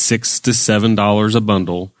 They're like $6 to $7 a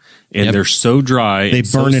bundle, and Yep. they're so dry. They and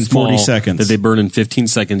so burn in 40 small seconds. That they burn in 15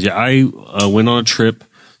 seconds. Yeah, I went on a trip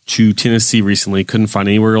to Tennessee recently. Couldn't find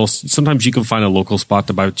anywhere else. Sometimes you can find a local spot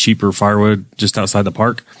to buy cheaper firewood just outside the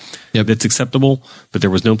park. Yep. That's acceptable, but there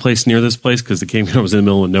was no place near this place because the campground was in the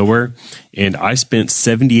middle of nowhere, and I spent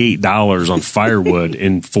 $78 on firewood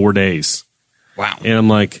in 4 days. Wow. And I'm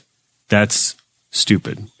like, that's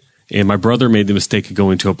stupid. And my brother made the mistake of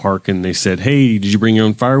going to a park, and they said, hey, did you bring your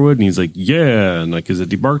own firewood? And he's like, yeah. And like, is it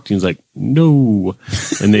debarked? And he's like, no.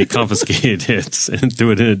 And they confiscated it and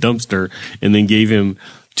threw it in a dumpster, and then gave him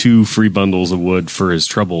 2 free bundles of wood for his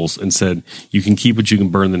troubles and said, you can keep what you can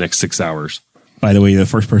burn the next 6 hours. By the way, you're the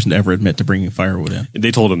first person to ever admit to bringing firewood in. And they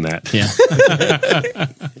told him that. Yeah.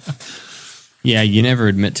 Yeah, you never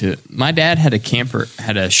admit to it. My dad had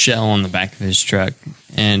a shell on the back of his truck,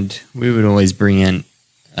 and we would always bring in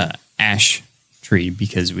ash tree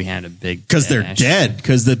because we had a big Because they're ash dead.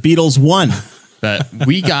 Because the Beatles won. But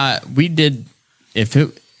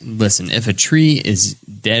if a tree is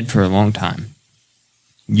dead for a long time,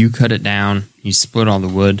 you cut it down, you split all the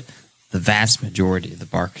wood, the vast majority of the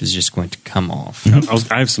bark is just going to come off.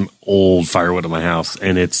 I have some old firewood in my house,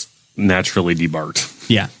 and it's naturally debarked.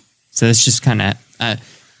 Yeah. So it's just kind of,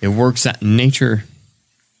 it works out. Nature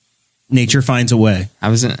Finds a way. I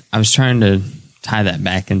was trying to tie that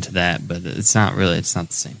back into that, but it's not the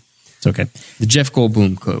same. It's okay. The Jeff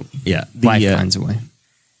Goldblum quote. Yeah. Life finds a way.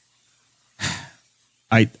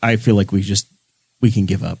 I feel like we can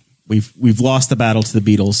give up. We've lost the battle to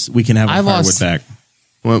the Beatles. We can have our firewood back.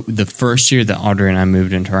 Well, the first year that Audrey and I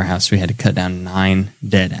moved into our house, we had to cut down 9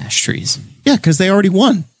 dead ash trees. Yeah, because they already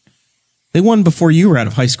won. They won before you were out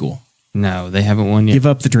of high school. No, they haven't won yet. Give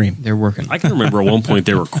up the dream. They're working. I can remember at one point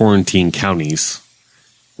there were quarantine counties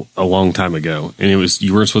a long time ago, and it was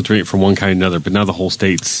you weren't supposed to bring it from one county to another, but now the whole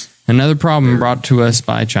state's. Another problem brought to us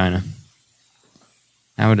by China.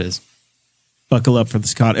 How it is. Buckle up for the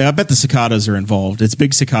cicada. I bet the cicadas are involved. It's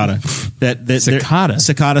big cicada. Cicada.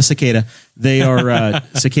 They are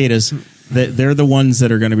cicadas. They're the ones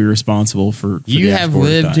that are going to be responsible for You the have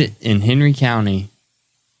lived in Henry County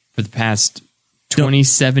for the past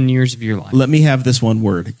 27 years of your life. Let me have this one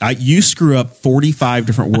word. You screw up 45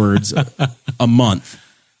 different words a month.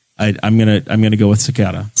 I'm gonna go with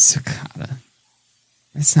cicada. Cicada.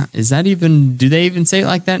 It's not. Is that even? Do they even say it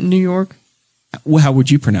like that in New York? Well, how would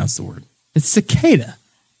you pronounce the word? It's cicada.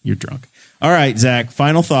 You're drunk. All right, Zach,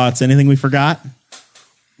 final thoughts. Anything we forgot?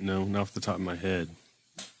 No, not off the top of my head.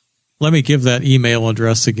 Let me give that email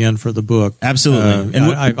address again for the book. Absolutely.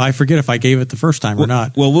 And I forget if I gave it the first time or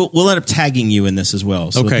not. Well, we'll end up tagging you in this as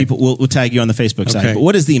well. So Okay. we'll tag you on the Facebook side. Okay. But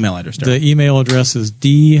what is the email address? Darrell? The email address is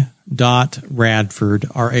d.radford,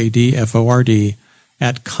 R-A-D-F-O-R-D,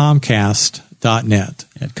 at Comcast.net.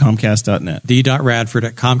 At Comcast.net. d.radford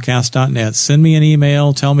at Comcast.net. Send me an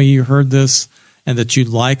email. Tell me you heard this and that you'd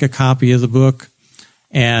like a copy of the book.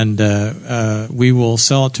 And we will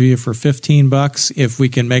sell it to you for $15 if we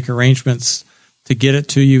can make arrangements to get it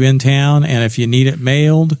to you in town. And if you need it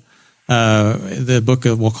mailed, the book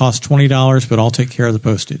will cost $20, but I'll take care of the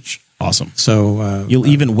postage. Awesome. So you'll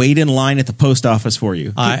even wait in line at the post office for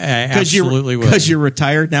you. I absolutely will. Because you're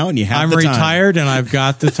retired now and you have I'm the time. retired and I've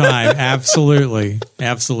got the time. Absolutely.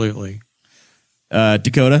 Absolutely.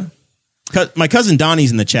 Dakota, my cousin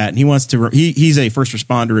Donnie's in the chat, and he wants to. He's a first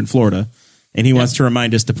responder in Florida, and he wants to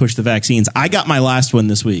remind us to push the vaccines. I got my last one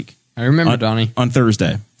this week. I remember Donnie. On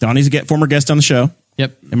Thursday. Donnie's a former guest on the show.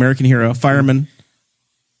 Yep. American hero, fireman,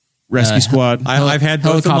 rescue squad. I've had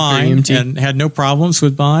both of Helicopter mine EMT. and had no problems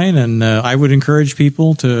with mine. And I would encourage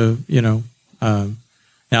people to,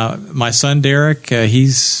 now my son Derek,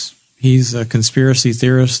 he's a conspiracy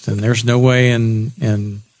theorist, and there's no way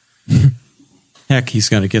in heck he's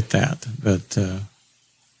going to get that. But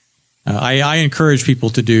I encourage people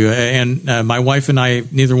to do. And my wife and I,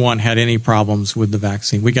 neither one had any problems with the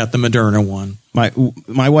vaccine. We got the Moderna one.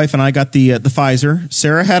 My wife and I got the Pfizer.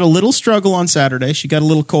 Sarah had a little struggle on Saturday. She got a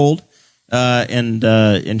little cold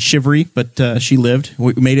and shivery, but she lived.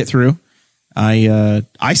 We made it through. I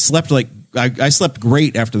slept I slept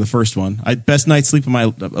great after the first one. Best night's sleep of my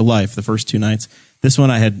life. The first 2 nights. This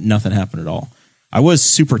one I had nothing happen at all. I was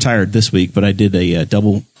super tired this week, but I did a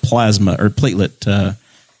double plasma or platelet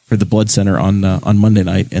for the blood center on Monday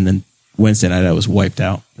night, and then Wednesday night I was wiped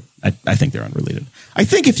out. I think they're unrelated. I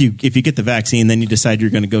think if you get the vaccine, then you decide you're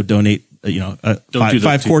going to go donate,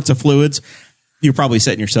 5 quarts of fluids, you're probably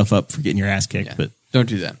setting yourself up for getting your ass kicked. Yeah. But Don't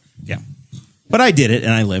do that. yeah, but I did it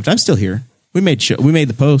and I lived. I'm still here. We made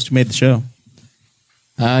the post. We made the show.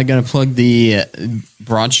 I'm going to plug the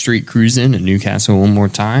Broad Street Cruise-In in Newcastle one more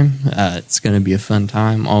time. It's going to be a fun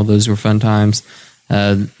time. All those were fun times.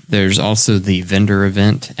 There's also the vendor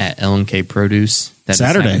event at L&K Produce that is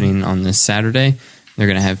happening on this Saturday. They're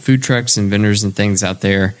going to have food trucks and vendors and things out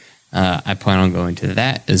there. I plan on going to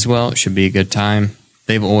that as well. It should be a good time.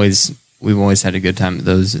 We've always had a good time at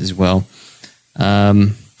those as well.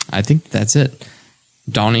 I think that's it.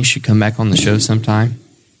 Donnie should come back on the show sometime.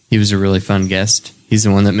 He was a really fun guest. He's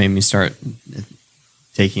the one that made me start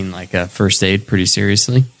taking first aid pretty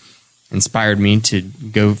seriously. Inspired me to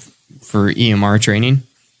go for EMR training.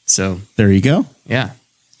 So There you go. yeah,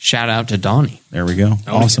 shout out to Donnie. There we go.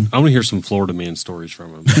 Awesome. I want to hear some Florida man stories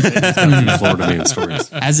from him. He's got some Florida man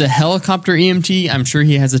stories. As a helicopter EMT, I'm sure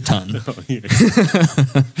he has a ton.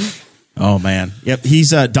 Oh man, yep. He's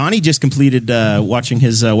Donnie just completed watching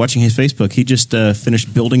his Facebook. He just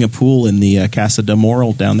finished building a pool in the Casa de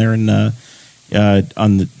Moral down there in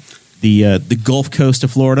on the Gulf Coast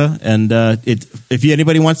of Florida. And if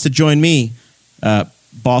anybody wants to join me,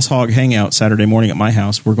 Boss Hog Hangout Saturday morning at my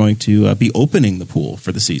house, we're going to be opening the pool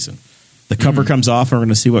for the season. The cover comes off, and we're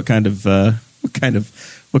going to see what kind of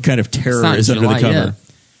terror is under the cover. Yet.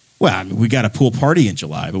 Well, I mean, we got a pool party in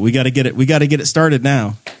July, but we got to get it started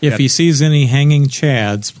now. If he sees any hanging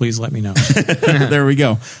chads, please let me know. There we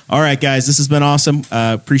go. All right, guys, this has been awesome.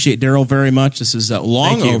 Appreciate Darrell very much. This is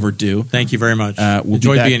long overdue. Thank you very much. We'll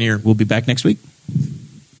Enjoyed being here. We'll be back next week.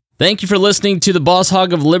 Thank you for listening to the Boss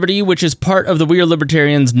Hog of Liberty, which is part of the We Are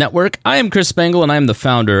Libertarians Network. I am Chris Spangle, and I am the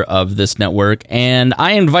founder of this network, and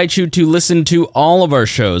I invite you to listen to all of our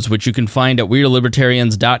shows, which you can find at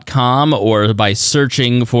WeAreLibertarians.com or by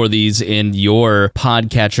searching for these in your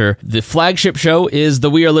podcatcher. The flagship show is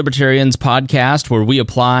the We Are Libertarians podcast, where we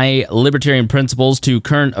apply libertarian principles to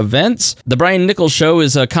current events. The Brian Nichols Show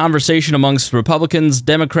is a conversation amongst Republicans,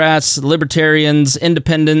 Democrats, Libertarians,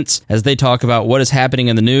 Independents, as they talk about what is happening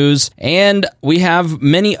in the news. And we have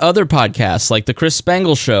many other podcasts like The Chris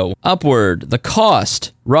Spangle Show, Upward, The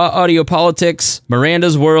Cost, Raw Audio Politics,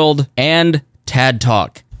 Miranda's World, and Tad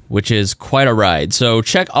Talk, which is quite a ride. So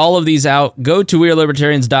check all of these out. Go to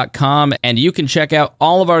WeAreLibertarians.com and you can check out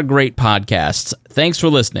all of our great podcasts. Thanks for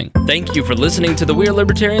listening. Thank you for listening to the We Are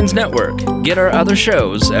Libertarians Network. Get our other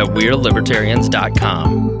shows at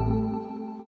WeAreLibertarians.com.